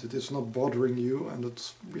 And it is not bothering you, and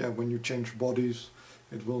it's, yeah, when you change bodies,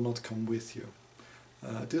 it will not come with you.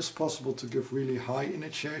 It is possible to give really high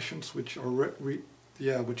initiations, which are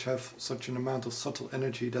which have such an amount of subtle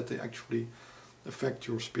energy that they actually affect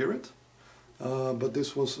your spirit. But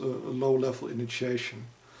this was a low-level initiation,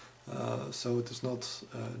 so it is not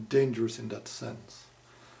dangerous in that sense.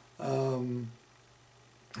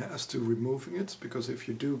 As to removing it, because if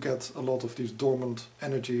you do get a lot of these dormant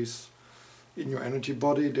energies in your energy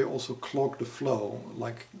body, they also clog the flow.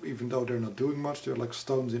 Like, even though they're not doing much, they're like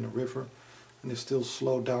stones in a river, and they still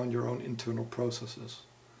slow down your own internal processes.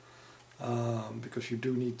 Because you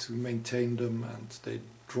do need to maintain them, and they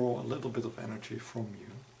draw a little bit of energy from you.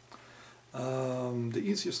 The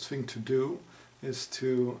easiest thing to do is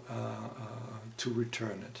to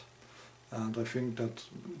return it. And I think that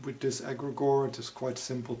with this egregor, it is quite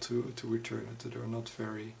simple to return it. They're not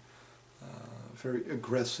very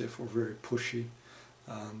aggressive or very pushy,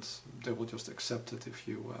 and they will just accept it if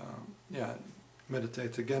you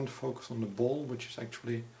meditate again. Focus on the ball, which is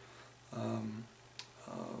actually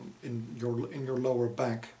in your lower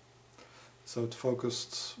back. So it's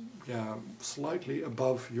focused slightly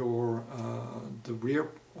above your the rear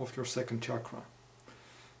of your second chakra.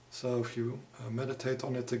 So if you meditate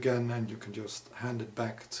on it again, and you can just hand it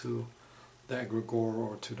back to the egregor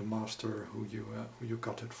or to the master who you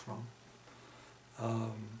got it from.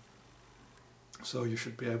 So you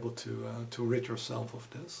should be able to rid yourself of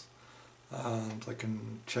this, and I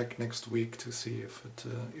can check next week to see if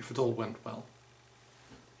it all went well.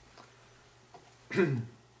 Let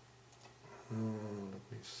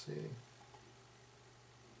me see.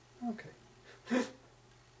 Okay.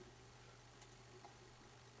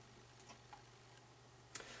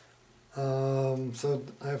 So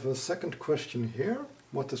I have a second question here.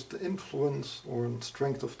 What is the influence or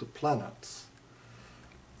strength of the planets?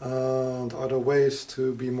 And are there ways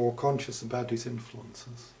to be more conscious about these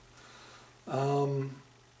influences? The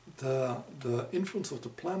influence of the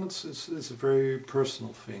planets is a very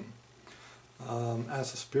personal thing.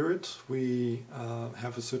 As a spirit, we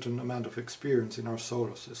have a certain amount of experience in our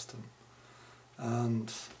solar system.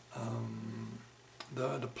 And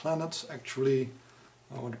the planets actually,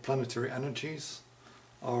 or the planetary energies,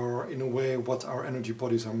 are in a way what our energy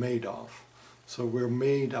bodies are made of. So we're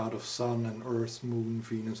made out of Sun and Earth, Moon,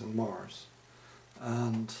 Venus and Mars.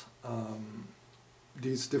 And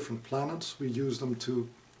these different planets, we use them to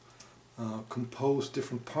compose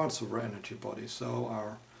different parts of our energy body. So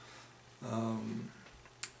our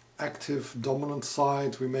active dominant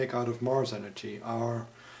side we make out of Mars energy. Our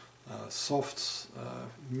soft,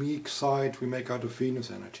 meek side we make out of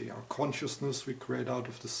Venus energy. Our consciousness we create out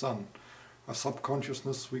of the Sun. Our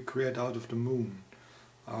subconsciousness we create out of the Moon.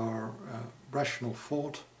 Our rational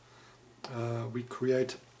thought we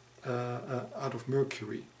create out of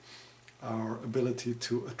Mercury. Our ability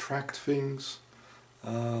to attract things,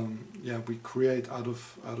 we create out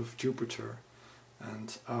of Jupiter.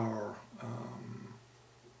 And our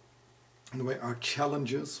in a way, our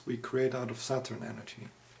challenges we create out of Saturn energy.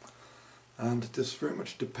 And it is very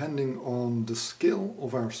much depending on the skill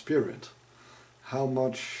of our spirit, how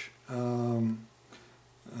much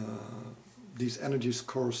these energies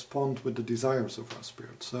correspond with the desires of our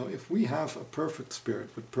spirit. So if we have a perfect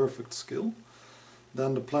spirit with perfect skill,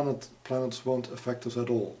 then the planets won't affect us at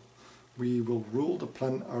all. We will rule the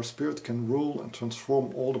planet, our spirit can rule and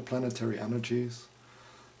transform all the planetary energies,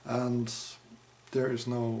 and there is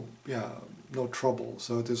no trouble.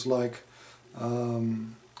 So it is like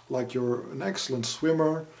you're an excellent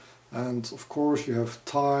swimmer, and of course you have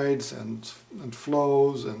tides and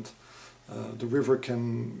flows, and the river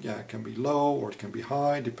can be low or it can be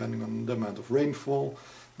high depending on the amount of rainfall,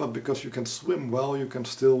 but because you can swim well, you can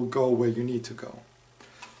still go where you need to go.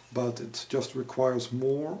 But it just requires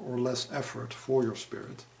more or less effort for your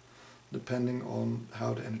spirit, depending on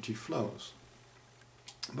how the energy flows.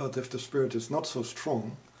 But if the spirit is not so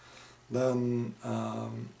strong, then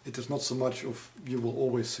it is not so much of you will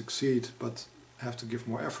always succeed but have to give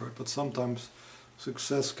more effort, but sometimes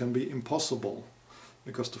success can be impossible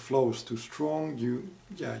because the flow is too strong. You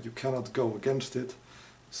cannot go against it.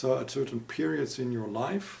 So at certain periods in your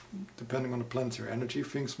life, depending on the planetary energy,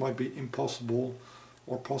 things might be impossible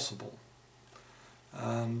or possible.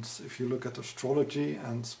 And if you look at astrology,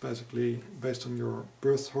 and it's basically based on your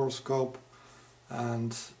birth horoscope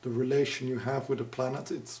and the relation you have with the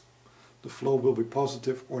planet, the flow will be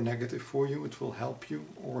positive or negative for you. It will help you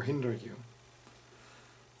or hinder you.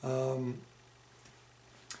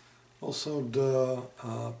 Also, the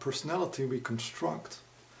personality we construct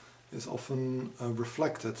is often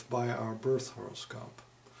reflected by our birth horoscope.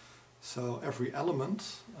 So every element,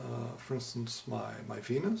 for instance my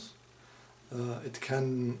Venus, it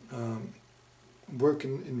can work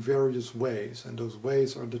in various ways, and those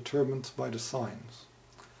ways are determined by the signs.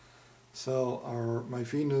 So my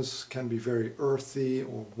Venus can be very earthy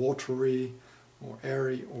or watery or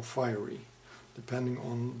airy or fiery, depending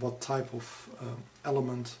on what type of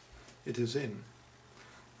element it is in,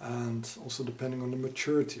 and also depending on the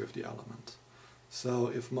maturity of the element. So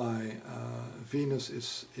if my Venus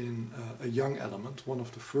is in a young element, one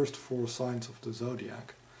of the first 4 signs of the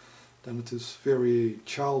zodiac, then it is very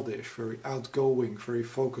childish, very outgoing, very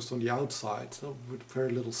focused on the outside, so with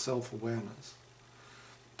very little self-awareness.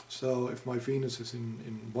 So if my Venus is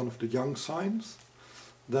in one of the young signs,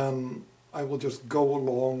 then I will just go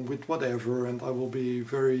along with whatever, and I will be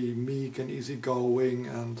very meek and easygoing,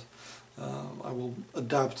 and I will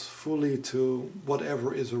adapt fully to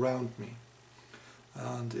whatever is around me.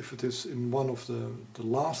 And if it is in one of the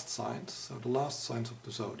last signs, so the last signs of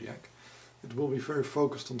the zodiac, it will be very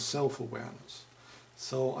focused on self-awareness.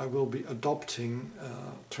 So I will be adopting,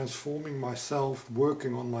 transforming myself,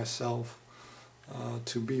 working on myself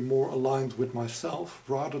to be more aligned with myself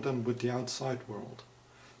rather than with the outside world.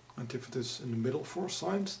 And if it is in the middle 4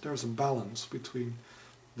 signs, there's a balance between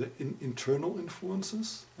the internal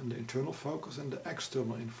influences and the internal focus and the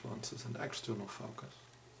external influences and the external focus.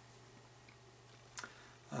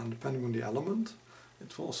 And depending on the element,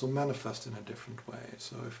 it will also manifest in a different way.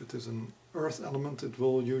 So if it is an earth element, it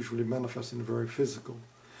will usually manifest in a very physical,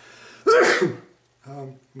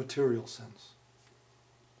 material sense.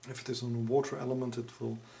 If it is on a water element, it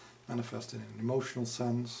will manifest in an emotional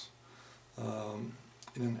sense,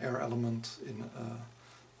 in an air element, in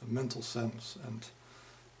a mental sense, and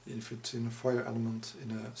if it's in a fire element,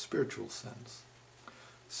 in a spiritual sense.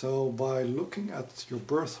 So by looking at your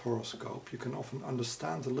birth horoscope, you can often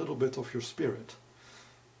understand a little bit of your spirit.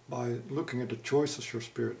 By looking at the choices your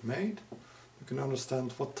spirit made, you can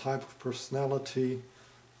understand what type of personality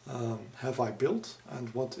have I built and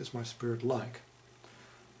what is my spirit like.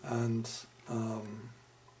 And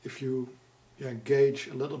if you gauge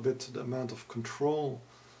a little bit the amount of control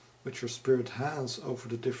which your spirit has over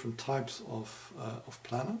the different types of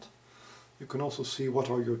planet, you can also see what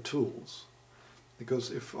are your tools.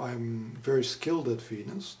 Because if I'm very skilled at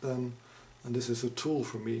Venus, then and this is a tool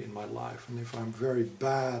for me in my life, and if I'm very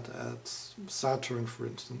bad at Saturn, for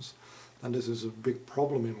instance, then this is a big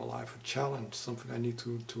problem in my life, a challenge, something I need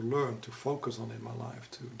to learn, to focus on in my life,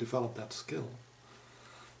 to develop that skill.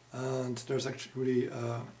 And there's actually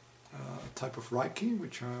a type of Reiki,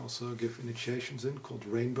 which I also give initiations in, called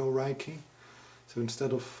Rainbow Reiki. So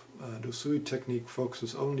instead of the Usui technique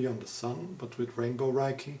focuses only on the sun, but with Rainbow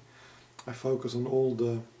Reiki, I focus on all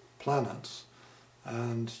the planets.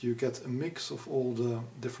 And you get a mix of all the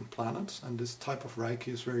different planets, and this type of Reiki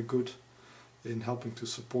is very good in helping to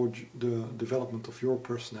support the development of your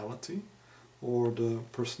personality or the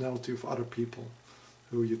personality of other people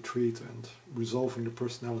who you treat, and resolving the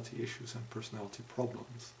personality issues and personality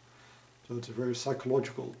problems. So it's a very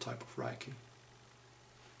psychological type of Reiki,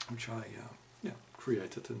 which I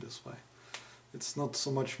created in this way. It's not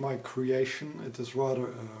so much my creation, it is rather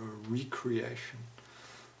a recreation.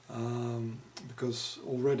 Because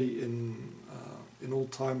already in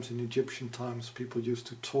old times, in Egyptian times, people used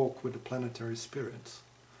to talk with the planetary spirits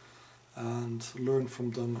and learn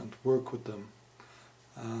from them and work with them.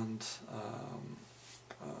 And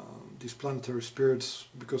these planetary spirits,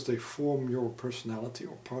 because they form your personality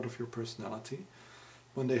or part of your personality,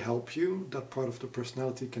 when they help you, that part of the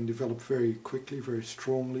personality can develop very quickly, very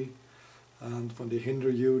strongly. And when they hinder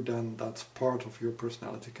you, then that part of your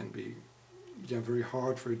personality can be very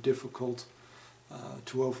hard, very difficult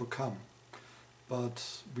to overcome.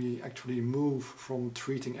 But we actually move from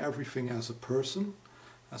treating everything as a person,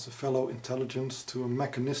 as a fellow intelligence, to a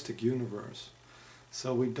mechanistic universe.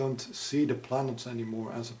 So we don't see the planets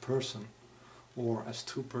anymore as a person or as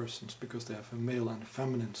two persons because they have a male and a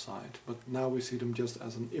feminine side. But now we see them just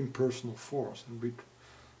as an impersonal force, and we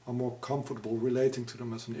are more comfortable relating to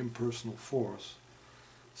them as an impersonal force.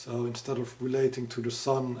 So instead of relating to the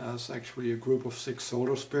sun as actually a group of 6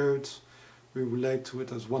 solar spirits, we relate to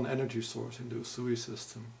it as one energy source in the Usui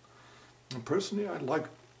system. And personally, I like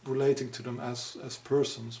relating to them as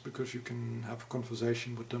persons, because you can have a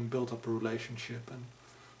conversation with them, build up a relationship, and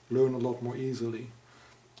learn a lot more easily.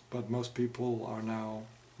 But most people are now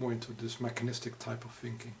more into this mechanistic type of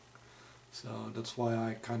thinking. So that's why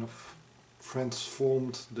I kind of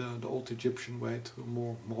transformed the old Egyptian way to a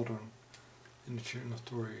more modern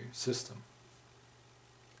initiatory system.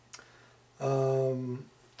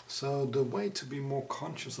 So the way to be more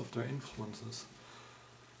conscious of their influences.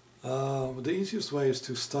 The easiest way is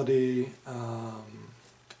to study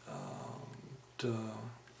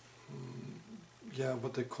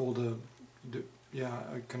what they call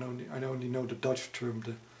I only know the Dutch term,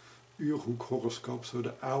 the uurhoek horoscope, so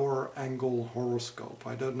the hour angle horoscope.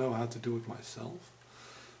 I don't know how to do it myself,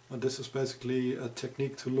 but this is basically a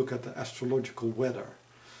technique to look at the astrological weather.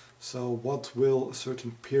 So what will a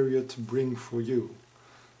certain period bring for you?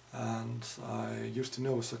 And I used to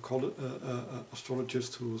know a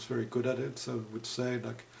astrologist who was very good at it, so would say,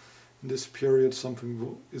 like, in this period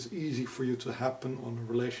something is easy for you to happen on a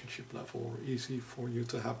relationship level, or easy for you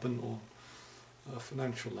to happen on a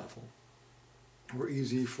financial level, or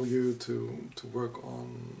easy for you to work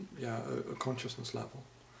on a consciousness level.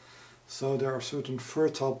 So there are certain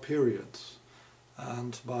fertile periods,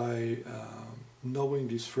 and by knowing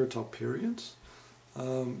these fertile periods,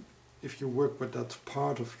 if you work with that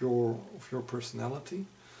part of your personality,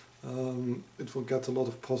 it will get a lot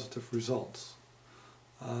of positive results.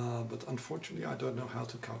 But unfortunately, I don't know how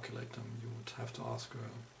to calculate them. You would have to ask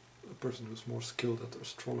a person who's more skilled at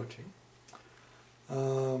astrology.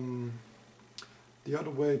 The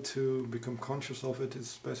other way to become conscious of it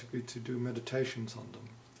is basically to do meditations on them.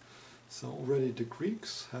 So already the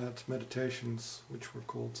Greeks had meditations which were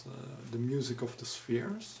called the music of the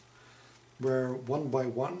spheres, where one by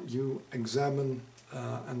one you examine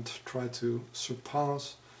and try to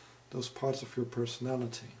surpass those parts of your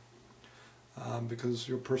personality. Because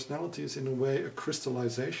your personality is in a way a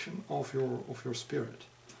crystallization of your spirit.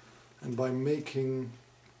 And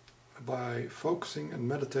by focusing and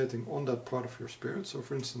meditating on that part of your spirit, so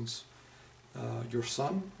for instance your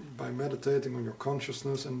sun, by meditating on your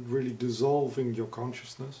consciousness and really dissolving your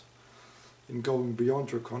consciousness, in going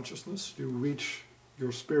beyond your consciousness, you reach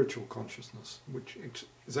your spiritual consciousness, which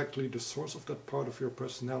is actually the source of that part of your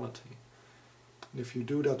personality. And if you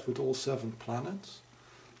do that with all 7 planets,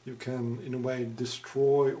 you can in a way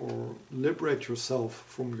destroy or liberate yourself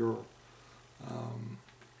from your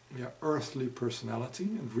earthly personality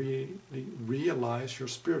and really realize your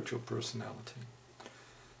spiritual personality.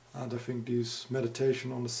 And I think this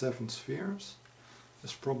meditation on the 7 spheres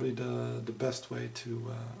is probably the best way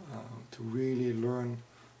to really learn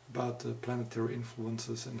about the planetary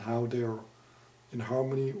influences and how they're in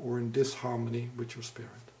harmony or in disharmony with your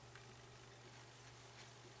spirit.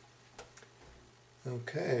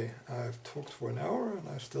 Okay, I've talked for an hour and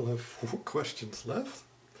I still have 4 questions left.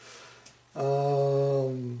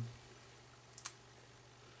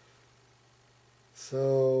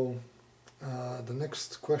 The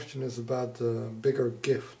next question is about the bigger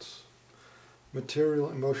gifts. Material,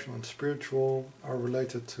 emotional and spiritual are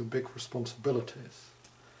related to big responsibilities.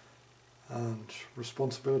 And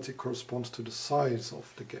responsibility corresponds to the size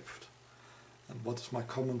of the gift. And what is my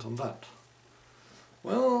comment on that?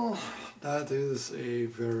 Well, that is a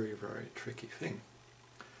very, very tricky thing.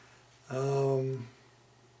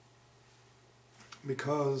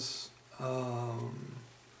 Because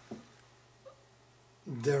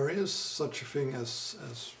there is such a thing as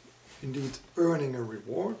indeed earning a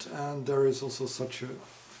reward, and there is also such a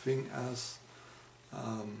thing as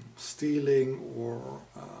stealing or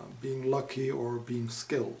being lucky or being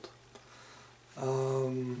skilled.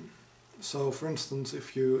 So for instance,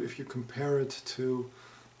 if you compare it to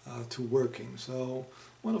working, so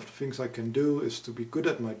one of the things I can do is to be good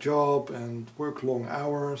at my job and work long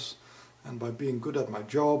hours, and by being good at my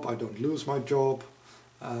job I don't lose my job,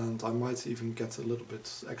 and I might even get a little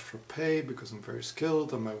bit extra pay because I'm very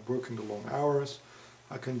skilled, and by working the long hours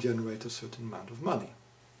I can generate a certain amount of money.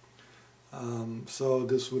 So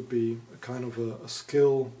this would be a kind of a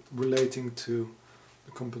skill relating to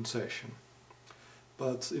the compensation.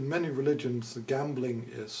 But in many religions gambling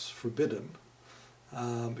is forbidden,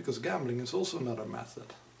 because gambling is also another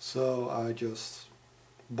method. So I just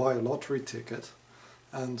buy a lottery ticket,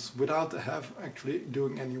 and without actually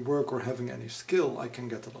doing any work or having any skill, I can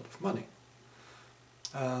get a lot of money.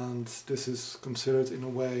 And this is considered in a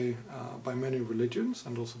way by many religions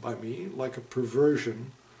and also by me like a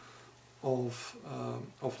perversion of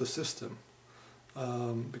the system,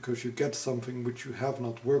 because you get something which you have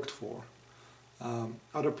not worked for.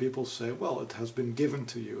 Other people say, well, it has been given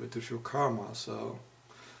to you, it is your karma. So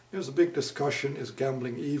there's a big discussion, is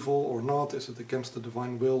gambling evil or not, is it against the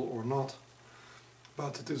divine will or not?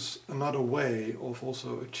 But it is another way of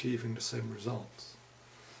also achieving the same results.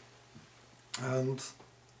 And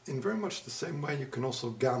in very much the same way you can also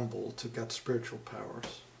gamble to get spiritual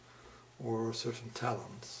powers or certain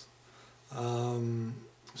talents.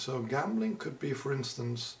 So gambling could be, for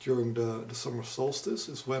instance, during the summer solstice,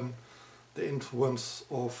 is when the influence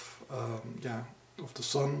of the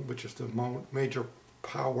sun, which is the major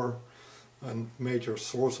power and major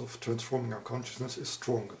source of transforming our consciousness, is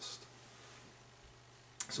strongest.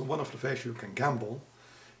 So one of the ways you can gamble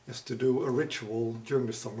is to do a ritual during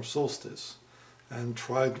the summer solstice and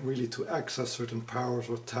try really to access certain powers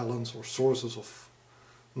or talents or sources of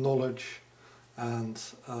knowledge, and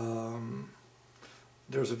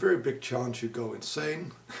there's a very big chance you go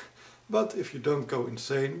insane. But if you don't go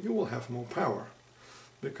insane, you will have more power,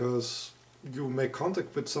 because you make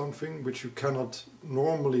contact with something which you cannot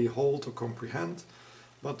normally hold or comprehend,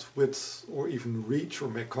 but with, or even reach or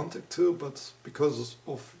make contact to, but because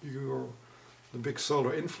of the big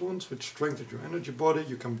solar influence which strengthens your energy body,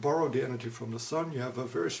 you can borrow the energy from the sun. You have a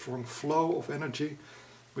very strong flow of energy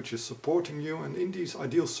which is supporting you, and in these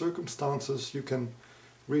ideal circumstances you can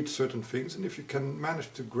reach certain things, and if you can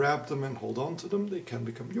manage to grab them and hold on to them, they can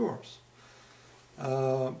become yours.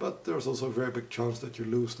 But there's also a very big chance that you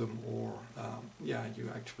lose them, or you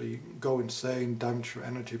actually go insane, damage your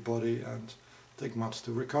energy body, and take months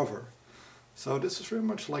to recover. So this is very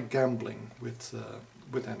much like gambling with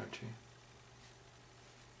energy.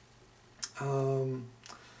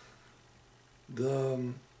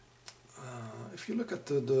 If you look at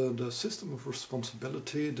the system of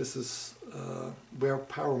responsibility, this is where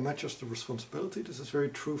power matches the responsibility. This is very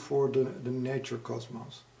true for the nature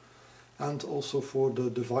cosmos and also for the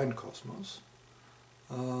divine cosmos,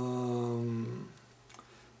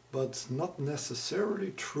 but not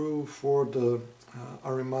necessarily true for the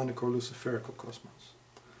Ahrimanic or Luciferical cosmos.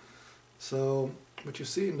 So what you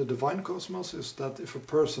see in the divine cosmos is that if a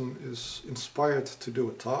person is inspired to do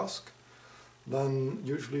a task, then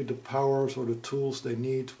usually the powers or the tools they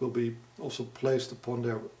need will be also placed upon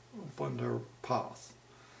their path.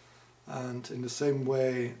 And in the same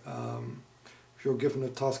way, if you're given a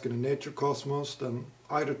task in the nature cosmos, then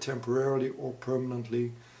either temporarily or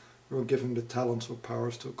permanently you're given the talents or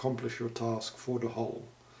powers to accomplish your task for the whole.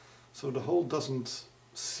 So the whole doesn't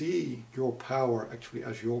see your power actually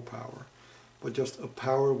as your power, but just a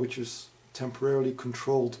power which is temporarily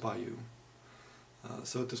controlled by you.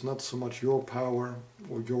 So it is not so much your power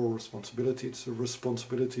or your responsibility, it's a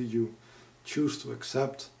responsibility you choose to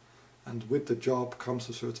accept, and with the job comes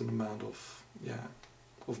a certain amount of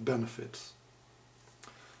benefits.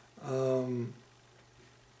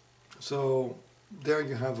 So there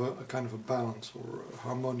you have a kind of a balance or a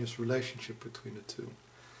harmonious relationship between the two.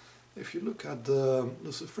 If you look at the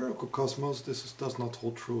Luciferical cosmos, this does not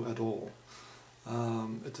hold true at all.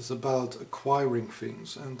 It is about acquiring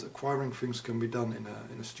things, and acquiring things can be done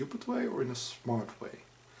in a stupid way or in a smart way.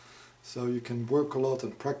 So you can work a lot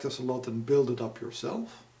and practice a lot and build it up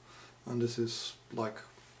yourself, and this is like,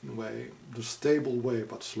 in a way, the stable way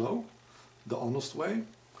but slow, the honest way,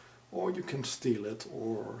 or you can steal it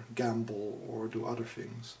or gamble or do other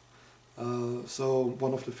things. So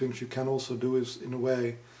one of the things you can also do is, in a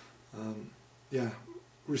way,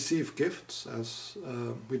 receive gifts, as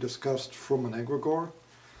we discussed, from an egregor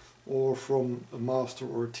or from a master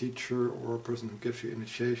or a teacher or a person who gives you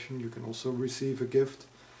initiation. You can also receive a gift.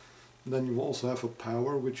 And then you will also have a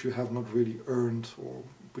power which you have not really earned or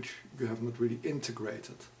which you have not really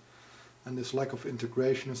integrated. And this lack of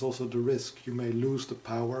integration is also the risk. You may lose the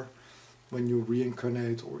power when you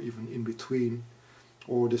reincarnate or even in between,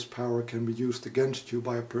 or this power can be used against you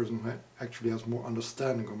by a person who actually has more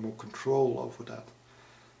understanding or more control over that.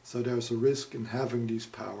 So there's a risk in having these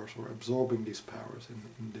powers or absorbing these powers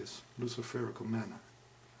in this Luciferical manner.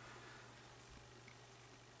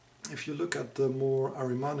 If you look at the more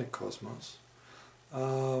Ahrimanic cosmos, the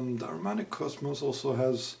Ahrimanic cosmos also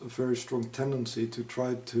has a very strong tendency to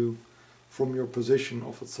try to, from your position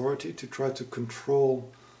of authority, to try to control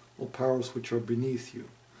all powers which are beneath you.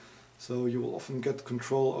 So you will often get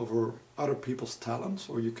control over other people's talents,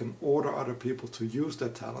 or you can order other people to use their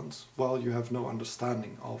talents while you have no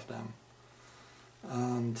understanding of them.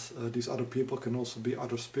 And these other people can also be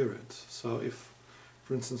other spirits. So if,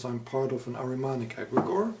 for instance, I'm part of an Ahrimanic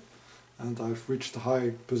egregor, and I've reached a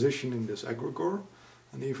high position in this egregor,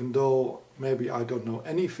 and even though maybe I don't know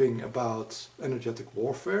anything about energetic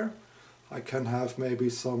warfare, I can have maybe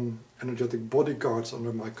some energetic bodyguards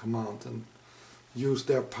under my command and use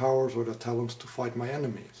their powers or their talents to fight my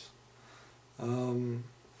enemies.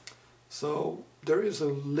 So there is a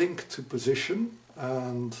link to position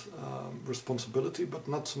and responsibility, but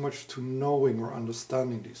not so much to knowing or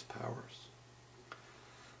understanding these powers.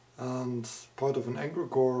 And part of an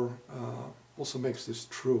egregor also makes this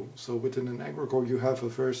true. So within an egregor you have a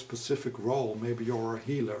very specific role. Maybe you're a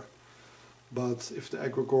healer, but if the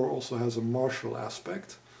egregor also has a martial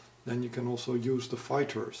aspect, then you can also use the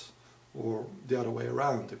fighters, or the other way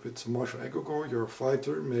around. If it's a martial egregor, you're a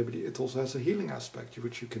fighter, maybe it also has a healing aspect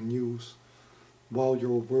which you can use while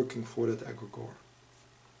you're working for that egregor.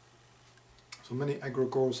 So many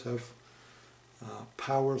egregors have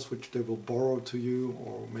powers which they will borrow to you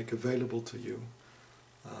or make available to you.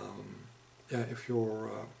 If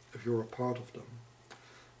you're a part of them.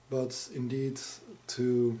 But indeed,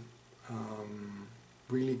 to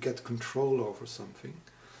really get control over something,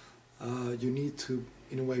 you need to,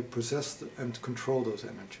 in a way, possess and control those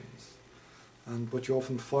energies. And what you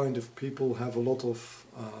often find, if people have a lot of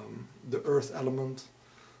the earth element,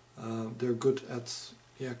 they're good at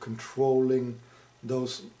controlling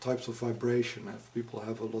those types of vibration. If people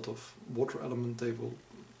have a lot of water element, they will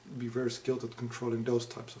be very skilled at controlling those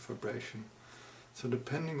types of vibration. So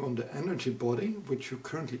depending on the energy body which you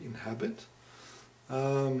currently inhabit,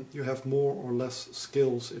 you have more or less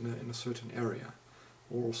skills in a certain area,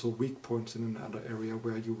 or also weak points in another area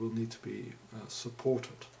where you will need to be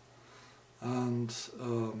supported. And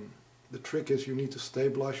the trick is you need to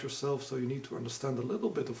stabilize yourself, so you need to understand a little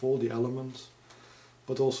bit of all the elements,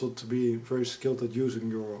 but also to be very skilled at using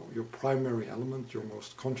your primary element, your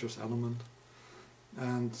most conscious element,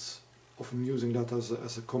 and often using that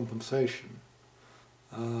as a compensation.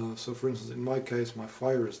 So for instance, in my case, my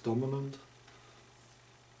fire is dominant,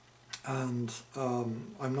 and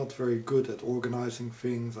I'm not very good at organizing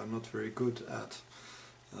things, I'm not very good at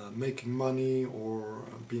making money or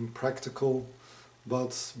being practical,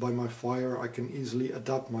 but by my fire I can easily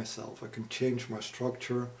adapt myself, I can change my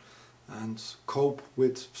structure and cope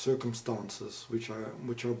with circumstances which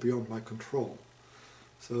are beyond my control.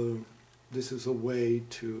 So this is a way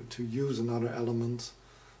to use another element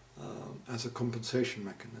as a compensation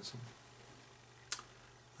mechanism.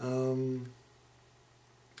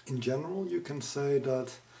 In general, you can say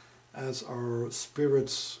that as our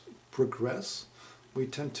spirits progress, we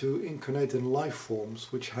tend to incarnate in life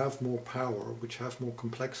forms which have more power, which have more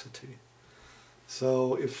complexity.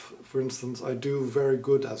 So if, for instance, I do very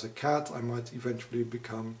good as a cat, I might eventually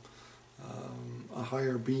become a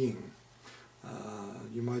higher being.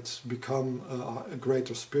 You might become a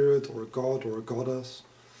greater spirit or a god or a goddess,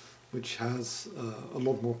 which has a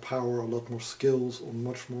lot more power, a lot more skills on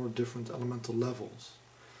much more different elemental levels.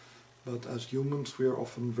 But as humans, we are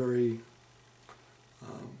often very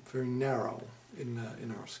narrow in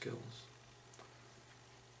our skills.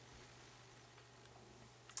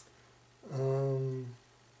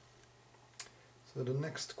 So the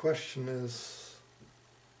next question is,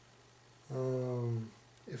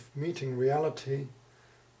 if meeting reality,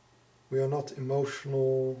 we are not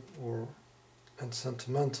emotional and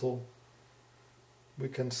sentimental, we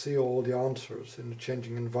can see all the answers in the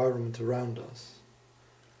changing environment around us.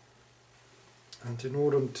 And in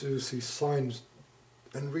order to see signs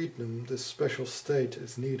and read them, this special state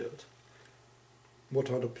is needed. What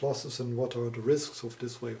are the pluses and what are the risks of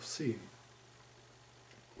this way of seeing?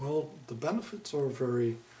 Well, the benefits are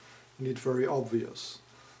indeed very obvious.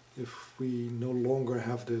 If we no longer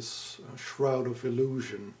have this shroud of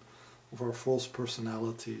illusion, of our false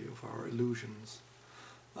personality, of our illusions.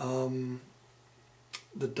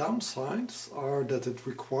 The downsides are that it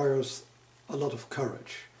requires a lot of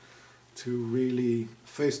courage to really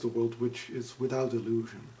face the world which is without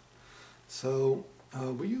illusion. So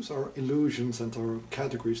we use our illusions and our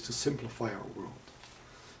categories to simplify our world.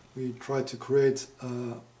 We try to create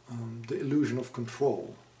the illusion of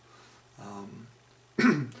control.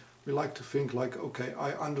 We like to think like, okay,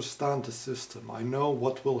 I understand the system, I know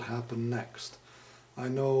what will happen next, I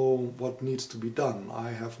know what needs to be done,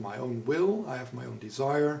 I have my own will, I have my own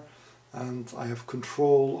desire, and I have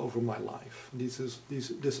control over my life. This is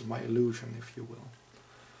my illusion, if you will.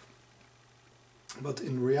 But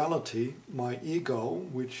in reality, my ego,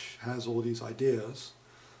 which has all these ideas,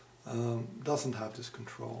 doesn't have this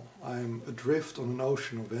control. I'm adrift on an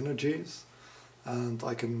ocean of energies, and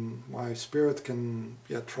my spirit can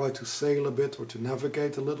try to sail a bit or to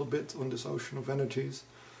navigate a little bit on this ocean of energies,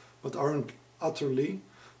 but aren't utterly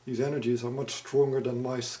these energies are much stronger than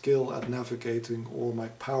my skill at navigating or my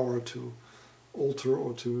power to alter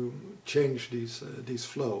or to change these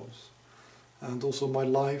flows. And also my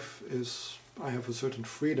life is, I have a certain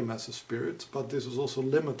freedom as a spirit, but this is also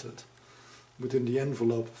limited within the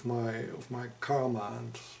envelope of my karma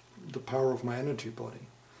and the power of my energy body.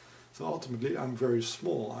 So ultimately I'm very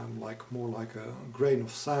small. I'm more like a grain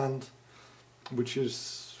of sand, which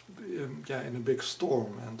is in a big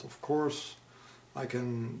storm. And of course I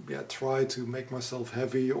can try to make myself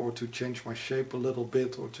heavy or to change my shape a little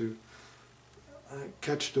bit or to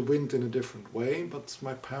catch the wind in a different way, but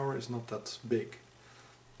my power is not that big.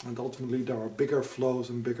 And ultimately there are bigger flows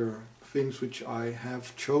and bigger things which I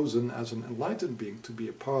have chosen as an enlightened being to be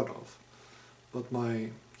a part of. But my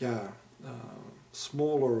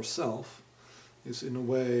smaller self is in a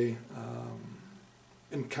way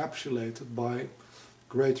encapsulated by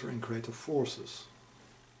greater and greater forces.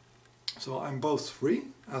 So I'm both free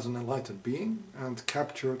as an enlightened being and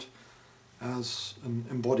captured as an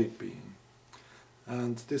embodied being.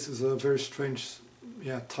 And this is a very strange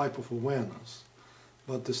type of awareness.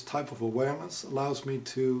 But this type of awareness allows me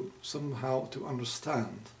to somehow to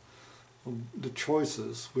understand the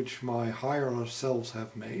choices which my higher selves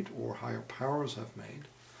have made or higher powers have made,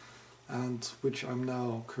 and which I'm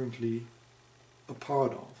now currently a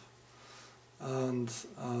part of. And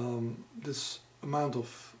this amount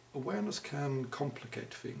of awareness can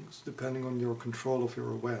complicate things depending on your control of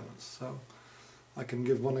your awareness. So I can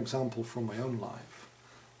give one example from my own life.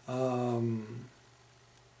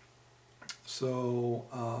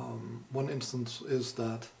 One instance is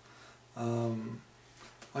that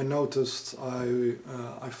I noticed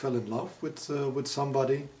I fell in love with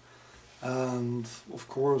somebody, and of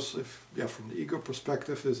course, from the ego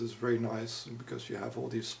perspective, this is very nice because you have all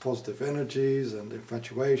these positive energies and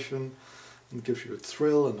infatuation, and it gives you a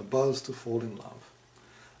thrill and a buzz to fall in love.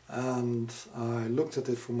 And I looked at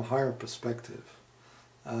it from a higher perspective,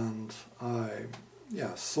 and I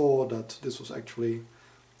saw that this was actually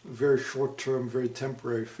a very short-term, very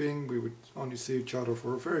temporary thing. We would only see each other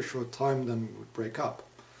for a very short time, then we would break up.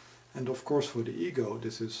 And of course for the ego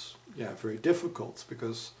this is very difficult,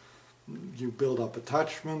 because you build up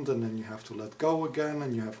attachment and then you have to let go again,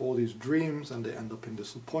 and you have all these dreams and they end up in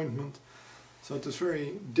disappointment. So it is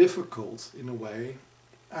very difficult in a way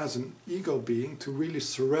as an ego being to really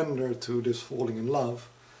surrender to this falling in love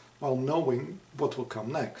while knowing what will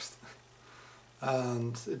come next.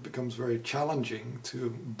 And it becomes very challenging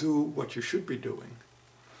to do what you should be doing.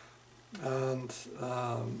 And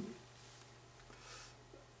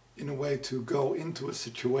in a way to go into a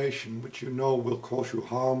situation which you know will cause you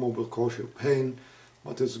harm or will cause you pain,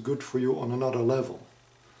 but is good for you on another level.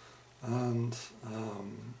 And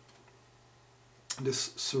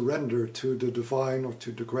this surrender to the divine or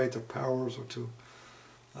to the greater powers or to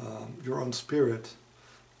your own spirit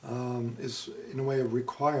is in a way a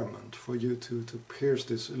requirement for you to pierce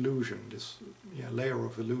this illusion, this layer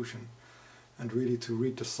of illusion, and really to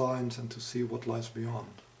read the signs and to see what lies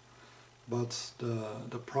beyond. But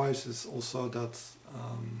the price is also that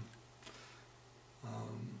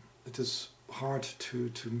it is hard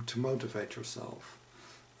to motivate yourself.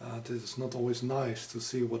 It is not always nice to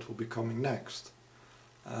see what will be coming next.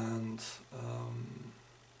 And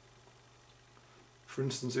for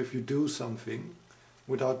instance, if you do something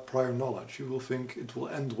without prior knowledge, you will think it will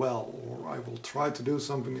end well, or I will try to do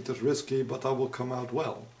something, it is risky, but I will come out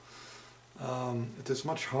well. It is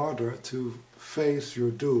much harder to face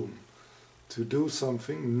your doom, to do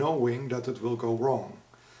something knowing that it will go wrong,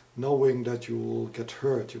 knowing that you will get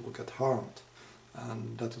hurt, you will get harmed,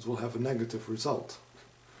 and that it will have a negative result.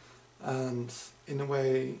 And in a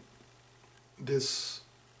way, this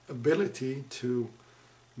ability to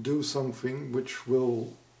do something which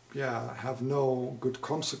will have no good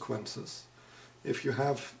consequences, if you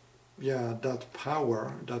have that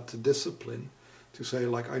power, that discipline to say,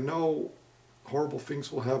 like, I know horrible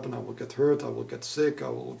things will happen, I will get hurt, I will get sick, I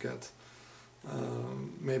will get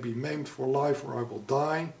maybe maimed for life, or I will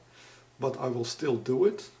die, but I will still do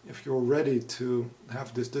it. If you're ready to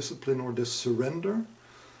have this discipline or this surrender,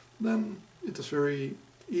 then it is very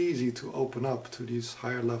easy to open up to these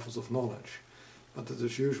higher levels of knowledge. But it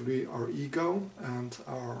is usually our ego and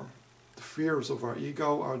the fears of our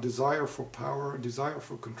ego, our desire for power, desire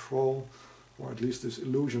for control, or at least these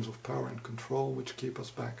illusions of power and control, which keep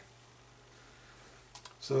us back.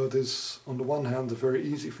 So it is, on the one hand, a very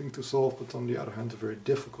easy thing to solve, but on the other hand, a very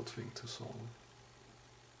difficult thing to solve.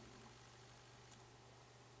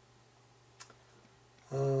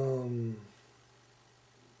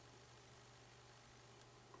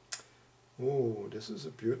 Oh, this is a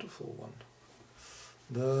beautiful one.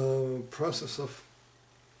 The process of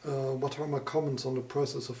what are my comments on the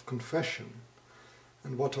process of confession,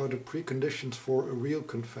 and what are the preconditions for a real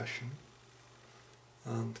confession,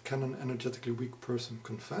 and can an energetically weak person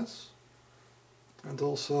confess, and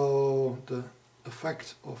also the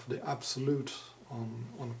effect of the absolute on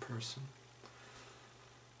a person.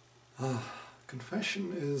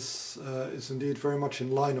 Confession is indeed very much in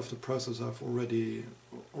line of the process I've already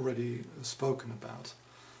spoken about,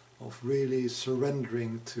 of really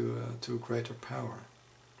surrendering to a greater power.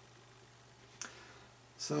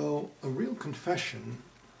 So a real confession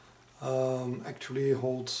actually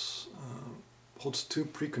holds two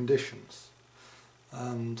preconditions,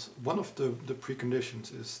 and one of the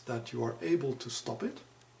preconditions is that you are able to stop it,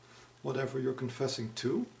 whatever you're confessing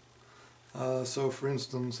to. So for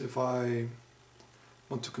instance, if I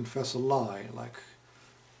want to confess a lie, like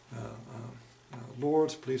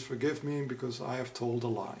Lord, please forgive me because I have told a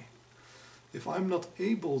lie. If I'm not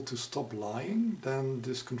able to stop lying, then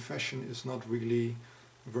this confession is not really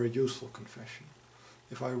a very useful confession.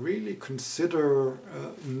 If I really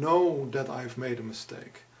know that I've made a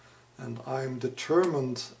mistake, and I'm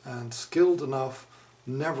determined and skilled enough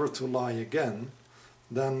never to lie again,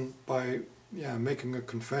 then by making a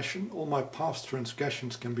confession, all my past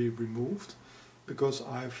transgressions can be removed, because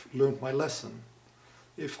I've learned my lesson.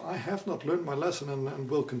 If I have not learned my lesson and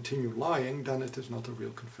will continue lying, then it is not a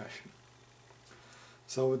real confession.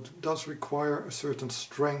 So it does require a certain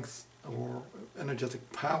strength or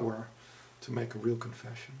energetic power to make a real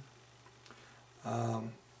confession.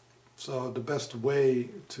 So the best way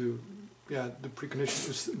to, the precondition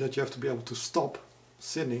is that you have to be able to stop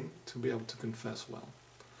sinning to be able to confess well.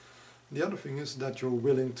 The other thing is that you're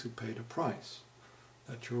willing to pay the price,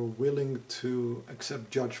 that you're willing to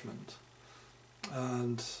accept judgment.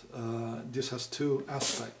 And this has two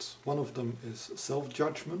aspects. One of them is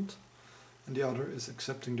self-judgment, and the other is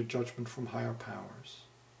accepting the judgment from higher powers.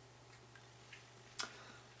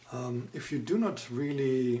 If you do not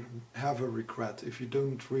really have a regret, if you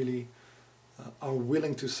don't really are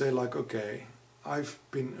willing to say like, okay, I've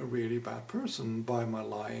been a really bad person by my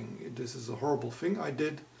lying, this is a horrible thing I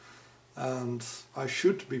did, and I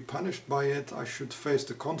should be punished by it, I should face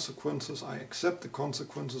the consequences, I accept the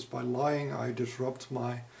consequences by lying, I disrupt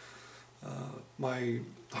my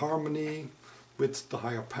harmony with the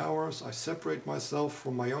higher powers, I separate myself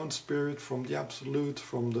from my own spirit, from the absolute,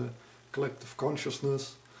 from the collective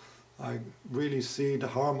consciousness. I really see the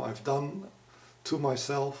harm I've done to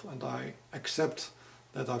myself, and I accept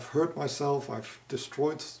that I've hurt myself, I've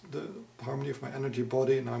destroyed the harmony of my energy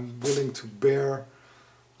body, and I'm willing to bear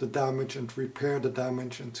the damage and repair the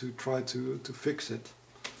damage and to try to fix it.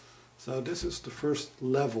 So this is the first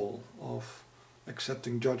level of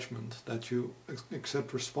accepting judgment, that you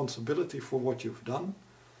accept responsibility for what you've done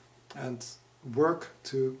and work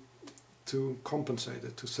to compensate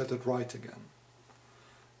it, to set it right again.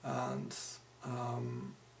 And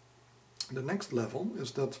the next level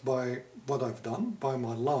is that by what I've done, by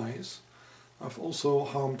my lies, I've also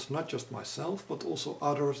harmed not just myself, but also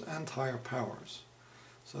others and higher powers.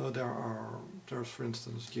 So there's for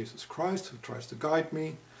instance Jesus Christ, who tries to guide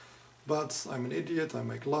me, but I'm an idiot, I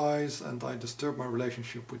make lies, and I disturb my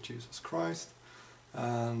relationship with Jesus Christ.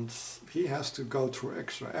 And he has to go through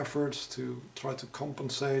extra efforts to try to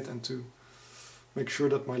compensate and to make sure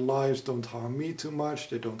that my lies don't harm me too much,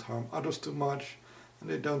 they don't harm others too much, and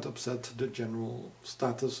they don't upset the general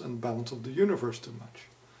status and balance of the universe too much.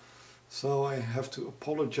 So I have to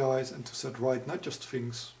apologize and to set right not just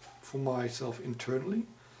things for myself internally,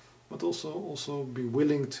 but also be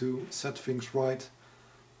willing to set things right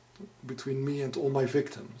between me and all my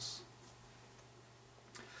victims.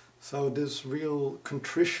 So this real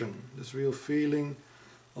contrition, this real feeling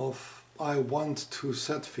of I want to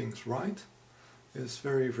set things right, is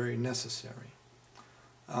very, very necessary.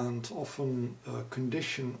 And often a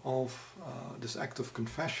condition of this act of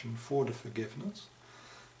confession for the forgiveness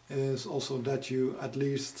is also that you at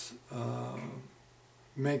least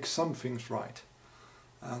make some things right.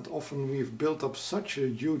 And often we've built up such a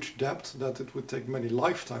huge debt that it would take many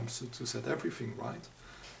lifetimes to set everything right.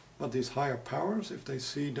 But these higher powers, if they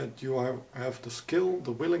see that you have the skill,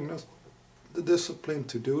 the willingness, the discipline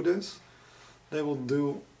to do this, they will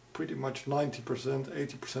do pretty much 90%,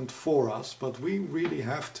 80% for us, but we really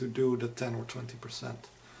have to do the 10 or 20%.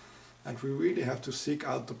 And we really have to seek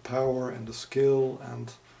out the power and the skill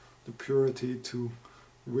and the purity to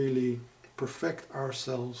really perfect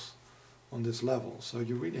ourselves on this level. So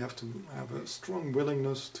you really have to have a strong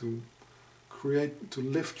willingness to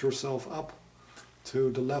lift yourself up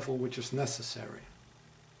to the level which is necessary.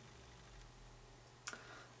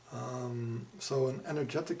 So an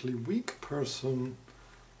energetically weak person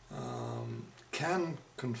can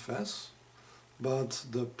confess, but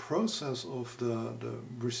the process of the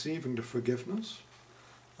receiving the forgiveness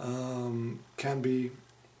can be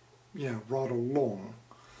rather long.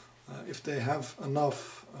 If they have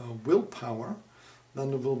enough willpower,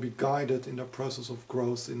 then they will be guided in the process of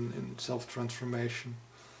growth in self-transformation,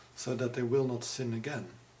 so that they will not sin again.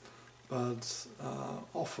 But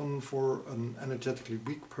often for an energetically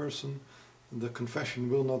weak person, the confession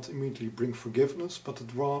will not immediately bring forgiveness, but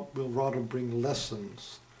it will rather bring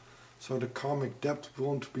lessons. So the karmic debt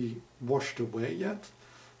won't be washed away yet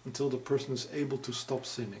until the person is able to stop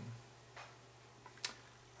sinning.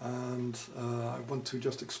 And I want to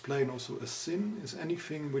just explain also, a sin is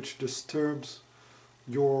anything which disturbs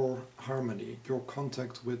your harmony, your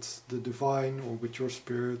contact with the divine or with your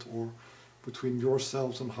spirit, or between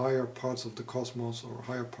yourselves and higher parts of the cosmos or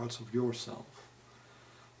higher parts of yourself.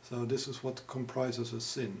 So this is what comprises a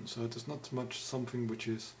sin. So it is not much something which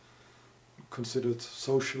is considered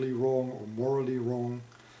socially wrong or morally wrong,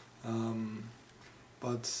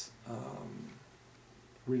 but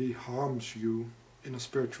really harms you in a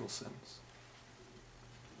spiritual sense.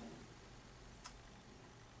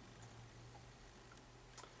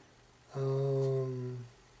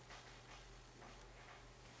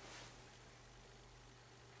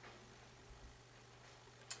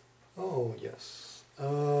 Oh yes.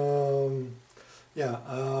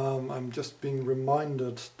 I'm just being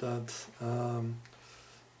reminded that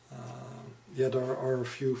there are a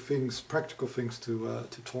few things, practical things to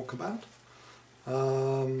talk about.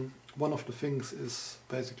 One of the things is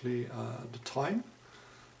basically the time,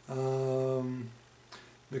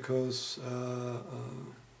 because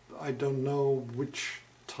I don't know which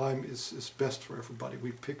time is best for everybody.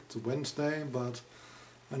 We picked Wednesday, but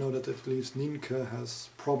I know that at least Nienke has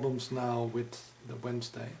problems now with the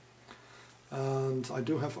Wednesday. And I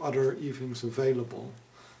do have other evenings available,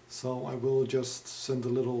 so I will just send a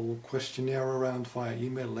little questionnaire around via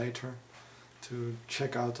email later to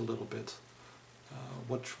check out a little bit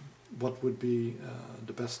what would be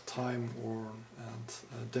the best time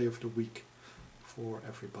and day of the week for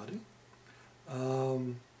everybody.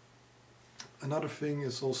 Another thing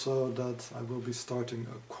is also that I will be starting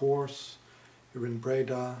a course here in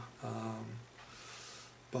Breda,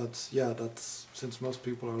 but that's, since most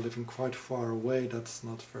people are living quite far away, that's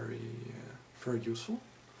not very useful.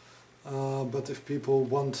 But if people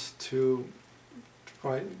want to,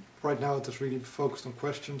 right now it is really focused on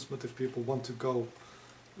questions, but if people want to go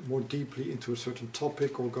more deeply into a certain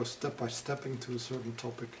topic or go step by step into a certain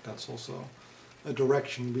topic, that's also a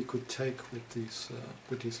direction we could take with these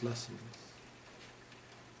lessons.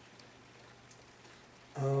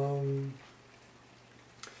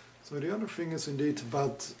 So the other thing is indeed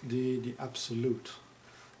about the absolute.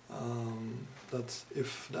 That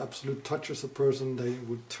if the absolute touches a person, they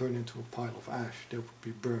would turn into a pile of ash, they would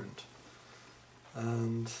be burned.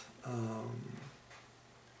 And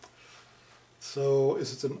so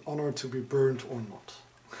is it an honor to be burned or not?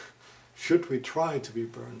 Should we try to be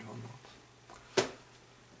burned or not?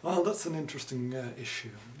 Well, that's an interesting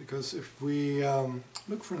issue, because if we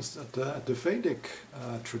look, for instance, at the Vedic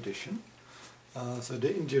tradition, so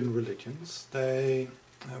the Indian religions, they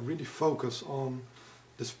really focus on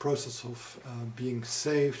this process of being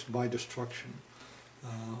saved by destruction.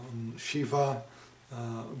 Shiva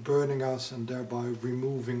burning us and thereby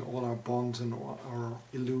removing all our bonds and our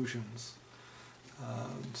illusions.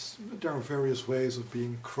 There are various ways of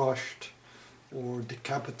being crushed or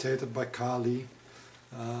decapitated by Kali.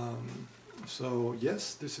 So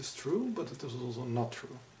yes, this is true, but it is also not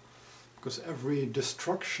true. Because every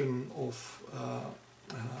destruction of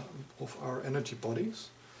our energy bodies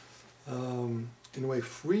in a way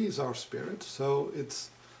frees our spirit, so it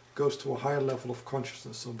goes to a higher level of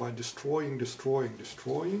consciousness. So by destroying,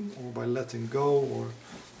 or by letting go, or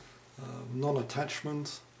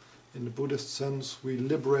non-attachment, in the Buddhist sense, we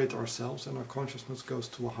liberate ourselves and our consciousness goes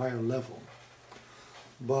to a higher level.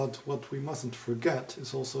 But what we mustn't forget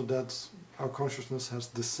is also that our consciousness has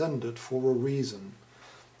descended for a reason.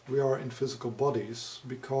 We are in physical bodies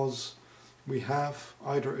because we have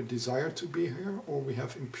either a desire to be here, or we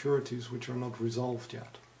have impurities which are not resolved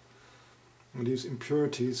yet. And these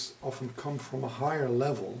impurities often come from a higher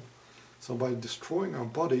level. So by destroying our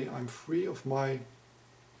body, I'm free of my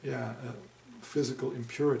physical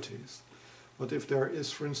impurities. But if there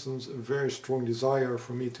is, for instance, a very strong desire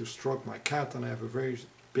for me to stroke my cat, and I have a very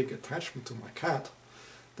big attachment to my cat,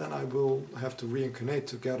 then I will have to reincarnate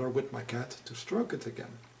together with my cat to stroke it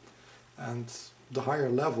again. And the higher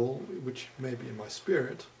level, which may be in my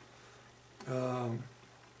spirit, or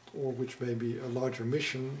which may be a larger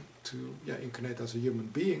mission to incarnate as a human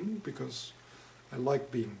being, because I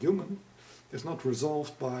like being human, is not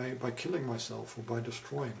resolved by killing myself or by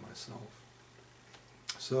destroying myself.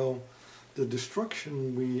 So the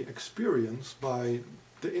destruction we experience by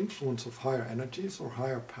the influence of higher energies or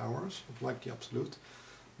higher powers, like the Absolute,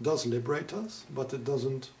 does liberate us, but it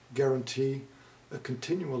doesn't guarantee a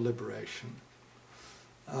continual liberation.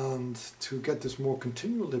 And to get this more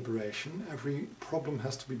continual liberation, every problem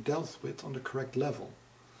has to be dealt with on the correct level.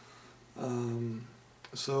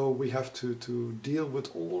 So we have to deal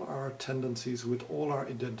with all our tendencies, with all our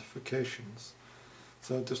identifications.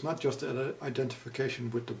 So it is not just an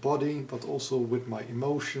identification with the body, but also with my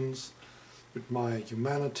emotions, with my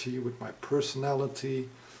humanity, with my personality,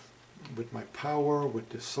 with my power, with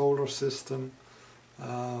the solar system,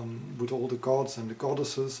 with all the gods and the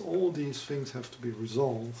goddesses. All these things have to be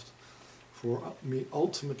resolved for me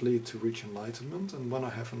ultimately to reach enlightenment. And when I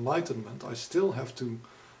have enlightenment, I still have to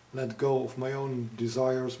let go of my own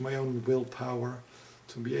desires, my own willpower,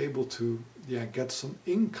 to be able to get some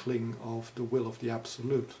inkling of the will of the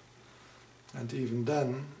Absolute. And even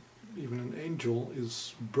then, even an angel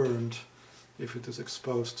is burned if it is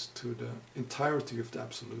exposed to the entirety of the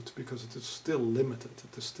Absolute, because it is still limited,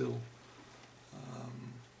 it is still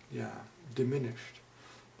diminished.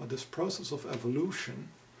 But this process of evolution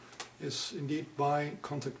is indeed by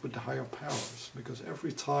contact with the higher powers, because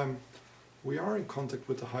every time we are in contact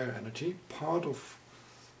with the higher energy, part of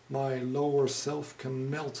my lower self can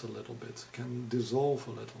melt a little bit, can dissolve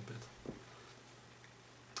a little bit.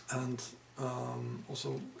 And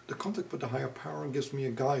also the contact with the higher power gives me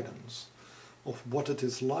a guidance of what it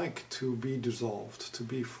is like to be dissolved, to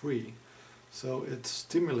be free. So it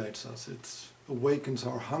stimulates us, it awakens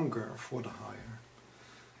our hunger for the higher.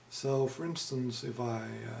 So for instance, if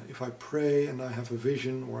I pray and I have a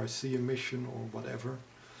vision, or I see a mission or whatever,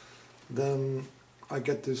 then I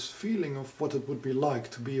get this feeling of what it would be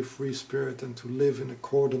like to be a free spirit and to live in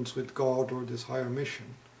accordance with God or this higher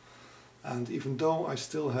mission. And even though I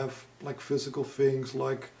still have like physical things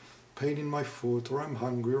like pain in my foot, or I'm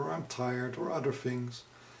hungry, or I'm tired, or other things,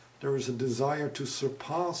 there is a desire to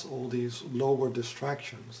surpass all these lower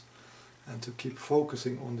distractions and to keep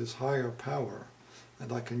focusing on this higher power.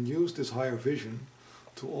 And I can use this higher vision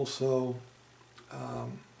to also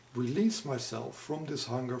release myself from this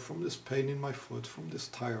hunger, from this pain in my foot, from this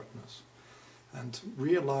tiredness, and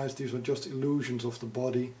realize these are just illusions of the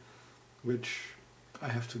body which I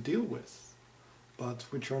have to deal with, but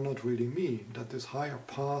which are not really me, that this higher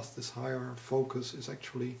path, this higher focus is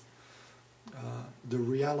actually the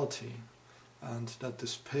reality, and that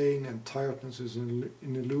this pain and tiredness is an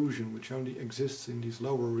illusion which only exists in these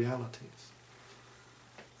lower realities.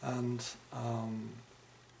 And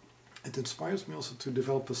it inspires me also to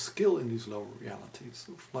develop a skill in these lower realities,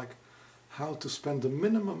 of like how to spend the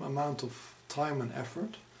minimum amount of time and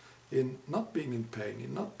effort in not being in pain,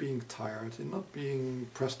 in not being tired, in not being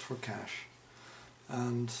pressed for cash.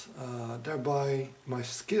 And thereby my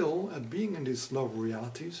skill at being in these lower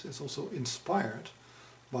realities is also inspired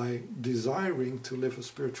by desiring to live a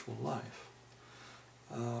spiritual life.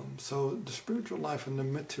 So the spiritual life and the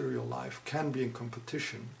material life can be in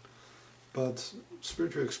competition, but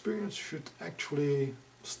spiritual experience should actually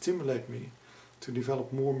stimulate me to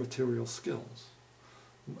develop more material skills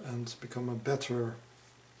and become a better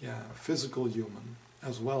physical human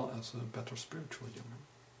as well as a better spiritual human.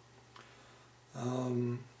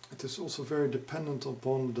 It is also very dependent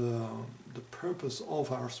upon the purpose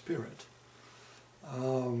of our spirit.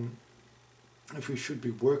 If we should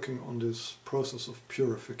be working on this process of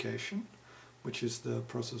purification, which is the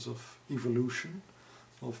process of evolution,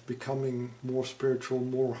 of becoming more spiritual,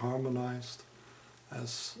 more harmonized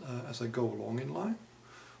as I go along in life,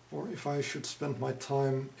 or if I should spend my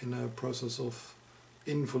time in a process of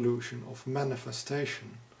involution, of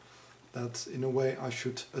manifestation, that in a way I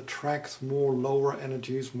should attract more lower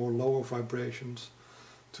energies, more lower vibrations,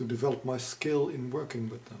 to develop my skill in working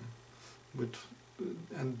with them,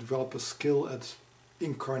 and develop a skill at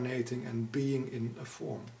incarnating and being in a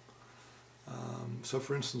form. So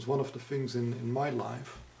for instance, one of the things in my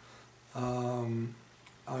life, when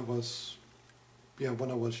I was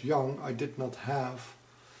young, I did not have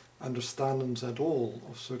understandings at all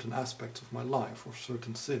of certain aspects of my life, or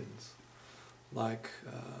certain sins, like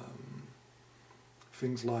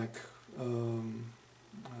things like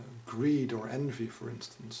greed or envy, for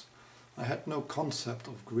instance. I had no concept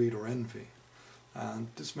of greed or envy, and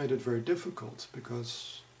this made it very difficult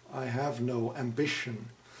because I have no ambition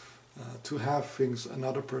to have things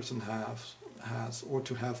another person has, or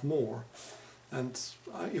to have more. And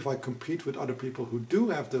if I compete with other people who do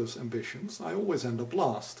have those ambitions, I always end up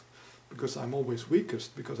last, because I'm always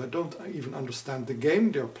weakest, because I don't even understand the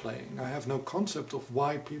game they're playing. I have no concept of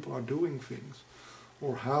why people are doing things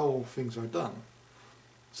or how things are done.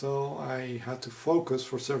 So I had to focus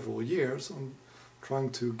for several years on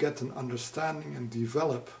trying to get an understanding and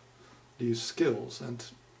develop these skills. And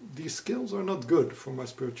these skills are not good for my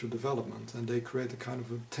spiritual development, and they create a kind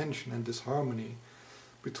of a tension and disharmony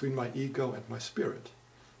between my ego and my spirit.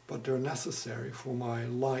 But they're necessary for my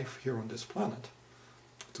life here on this planet,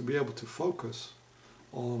 to be able to focus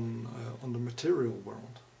on the material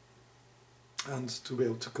world and to be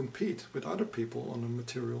able to compete with other people on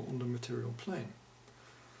the material plane.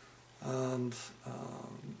 And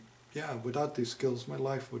yeah, without these skills my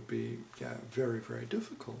life would be very, very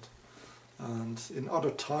difficult. And in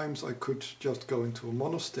other times I could just go into a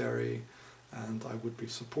monastery and I would be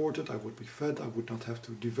supported, I would be fed, I would not have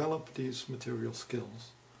to develop these material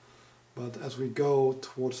skills. But as we go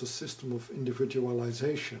towards a system of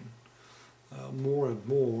individualization, more and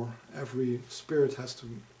more, every spirit has to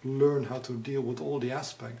learn how to deal with all the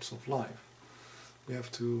aspects of life. We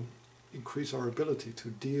have to increase our ability to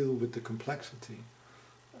deal with the complexity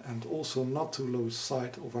and also not to lose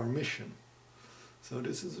sight of our mission. So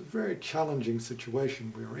this is a very challenging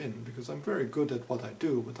situation we're in, because I'm very good at what I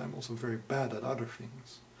do, but I'm also very bad at other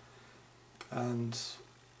things. And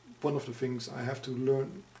one of the things I have to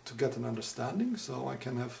learn to get an understanding, so I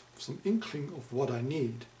can have some inkling of what I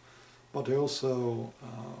need, but I also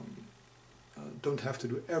don't have to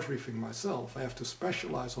do everything myself. I have to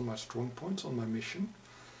specialize on my strong points, on my mission,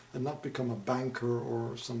 and not become a banker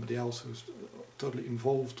or somebody else who's totally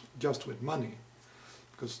involved just with money,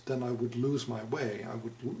 because then I would lose my way. I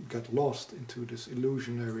would get lost into this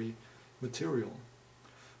illusionary material.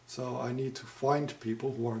 So I need to find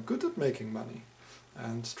people who are good at making money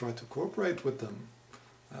and try to cooperate with them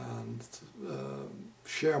and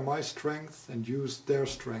share my strength and use their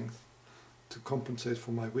strength to compensate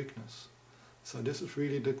for my weakness. So this is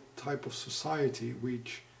really the type of society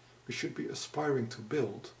which we should be aspiring to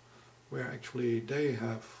build, where actually they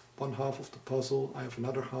have one half of the puzzle, I have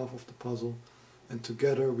another half of the puzzle, and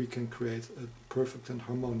together we can create a perfect and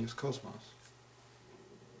harmonious cosmos.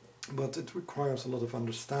 But it requires a lot of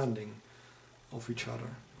understanding of each other.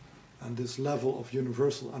 And this level of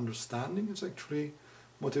universal understanding is actually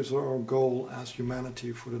what is our goal as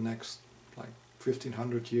humanity for the next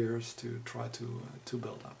 1500 years to try to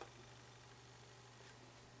build up.